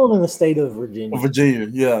 What's going on in the state of Virginia? Virginia,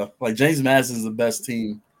 yeah. Like James Madison is the best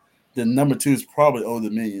team. Then number 2 is probably Old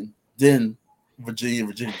Dominion. Then Virginia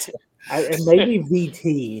Tech. And maybe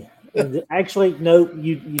VT. Actually, no,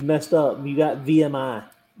 you messed up. You got VMI.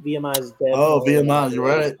 VMI is dead. Oh, VMI, you're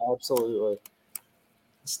right. Absolutely.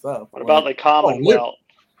 Stuff. What about the Commonwealth?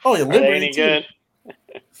 Yeah, Liberty. Are they any good?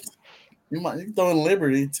 You can throw in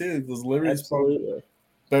Liberty too, because Liberty's probably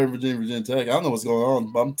better than Virginia Tech. I don't know what's going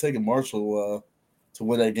on, but I'm taking Marshall to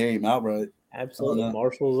win that game outright. Absolutely.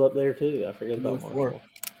 Marshall's up there too. I forget about Marshall.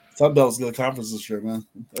 Sun Belt's good conference this year, man.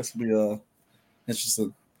 That's gonna be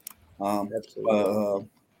interesting. Absolutely.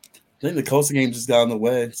 I think the Coastal game just got in the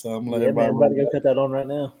way, so I'm letting everybody. I'm about to go cut that on right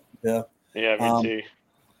now. Yeah. Yeah, me too.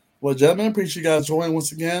 Well, gentlemen, appreciate you guys joining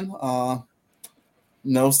once again.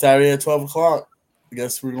 Saturday at 12:00. I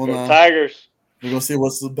guess we're gonna Tigers. We're gonna see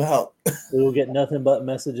what's it's about. We will get nothing but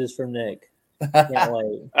messages from Nick. Can't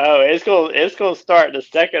wait. Oh, it's gonna start the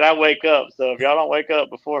second I wake up. So if y'all don't wake up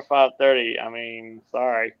before 5:30, I mean,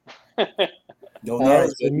 sorry. All right,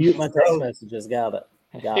 so mute my text messages. Got it.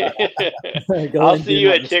 I'll see you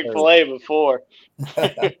at Chick-fil-A before.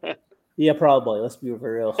 Yeah, probably. Let's be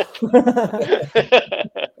for real.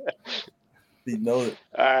 Be noted.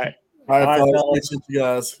 All right. All right, fellas. Appreciate you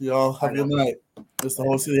guys. Y'all have a good night. It's the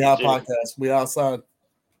Whole City Hot Podcast. We outside.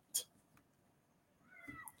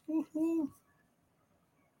 Woo-hoo.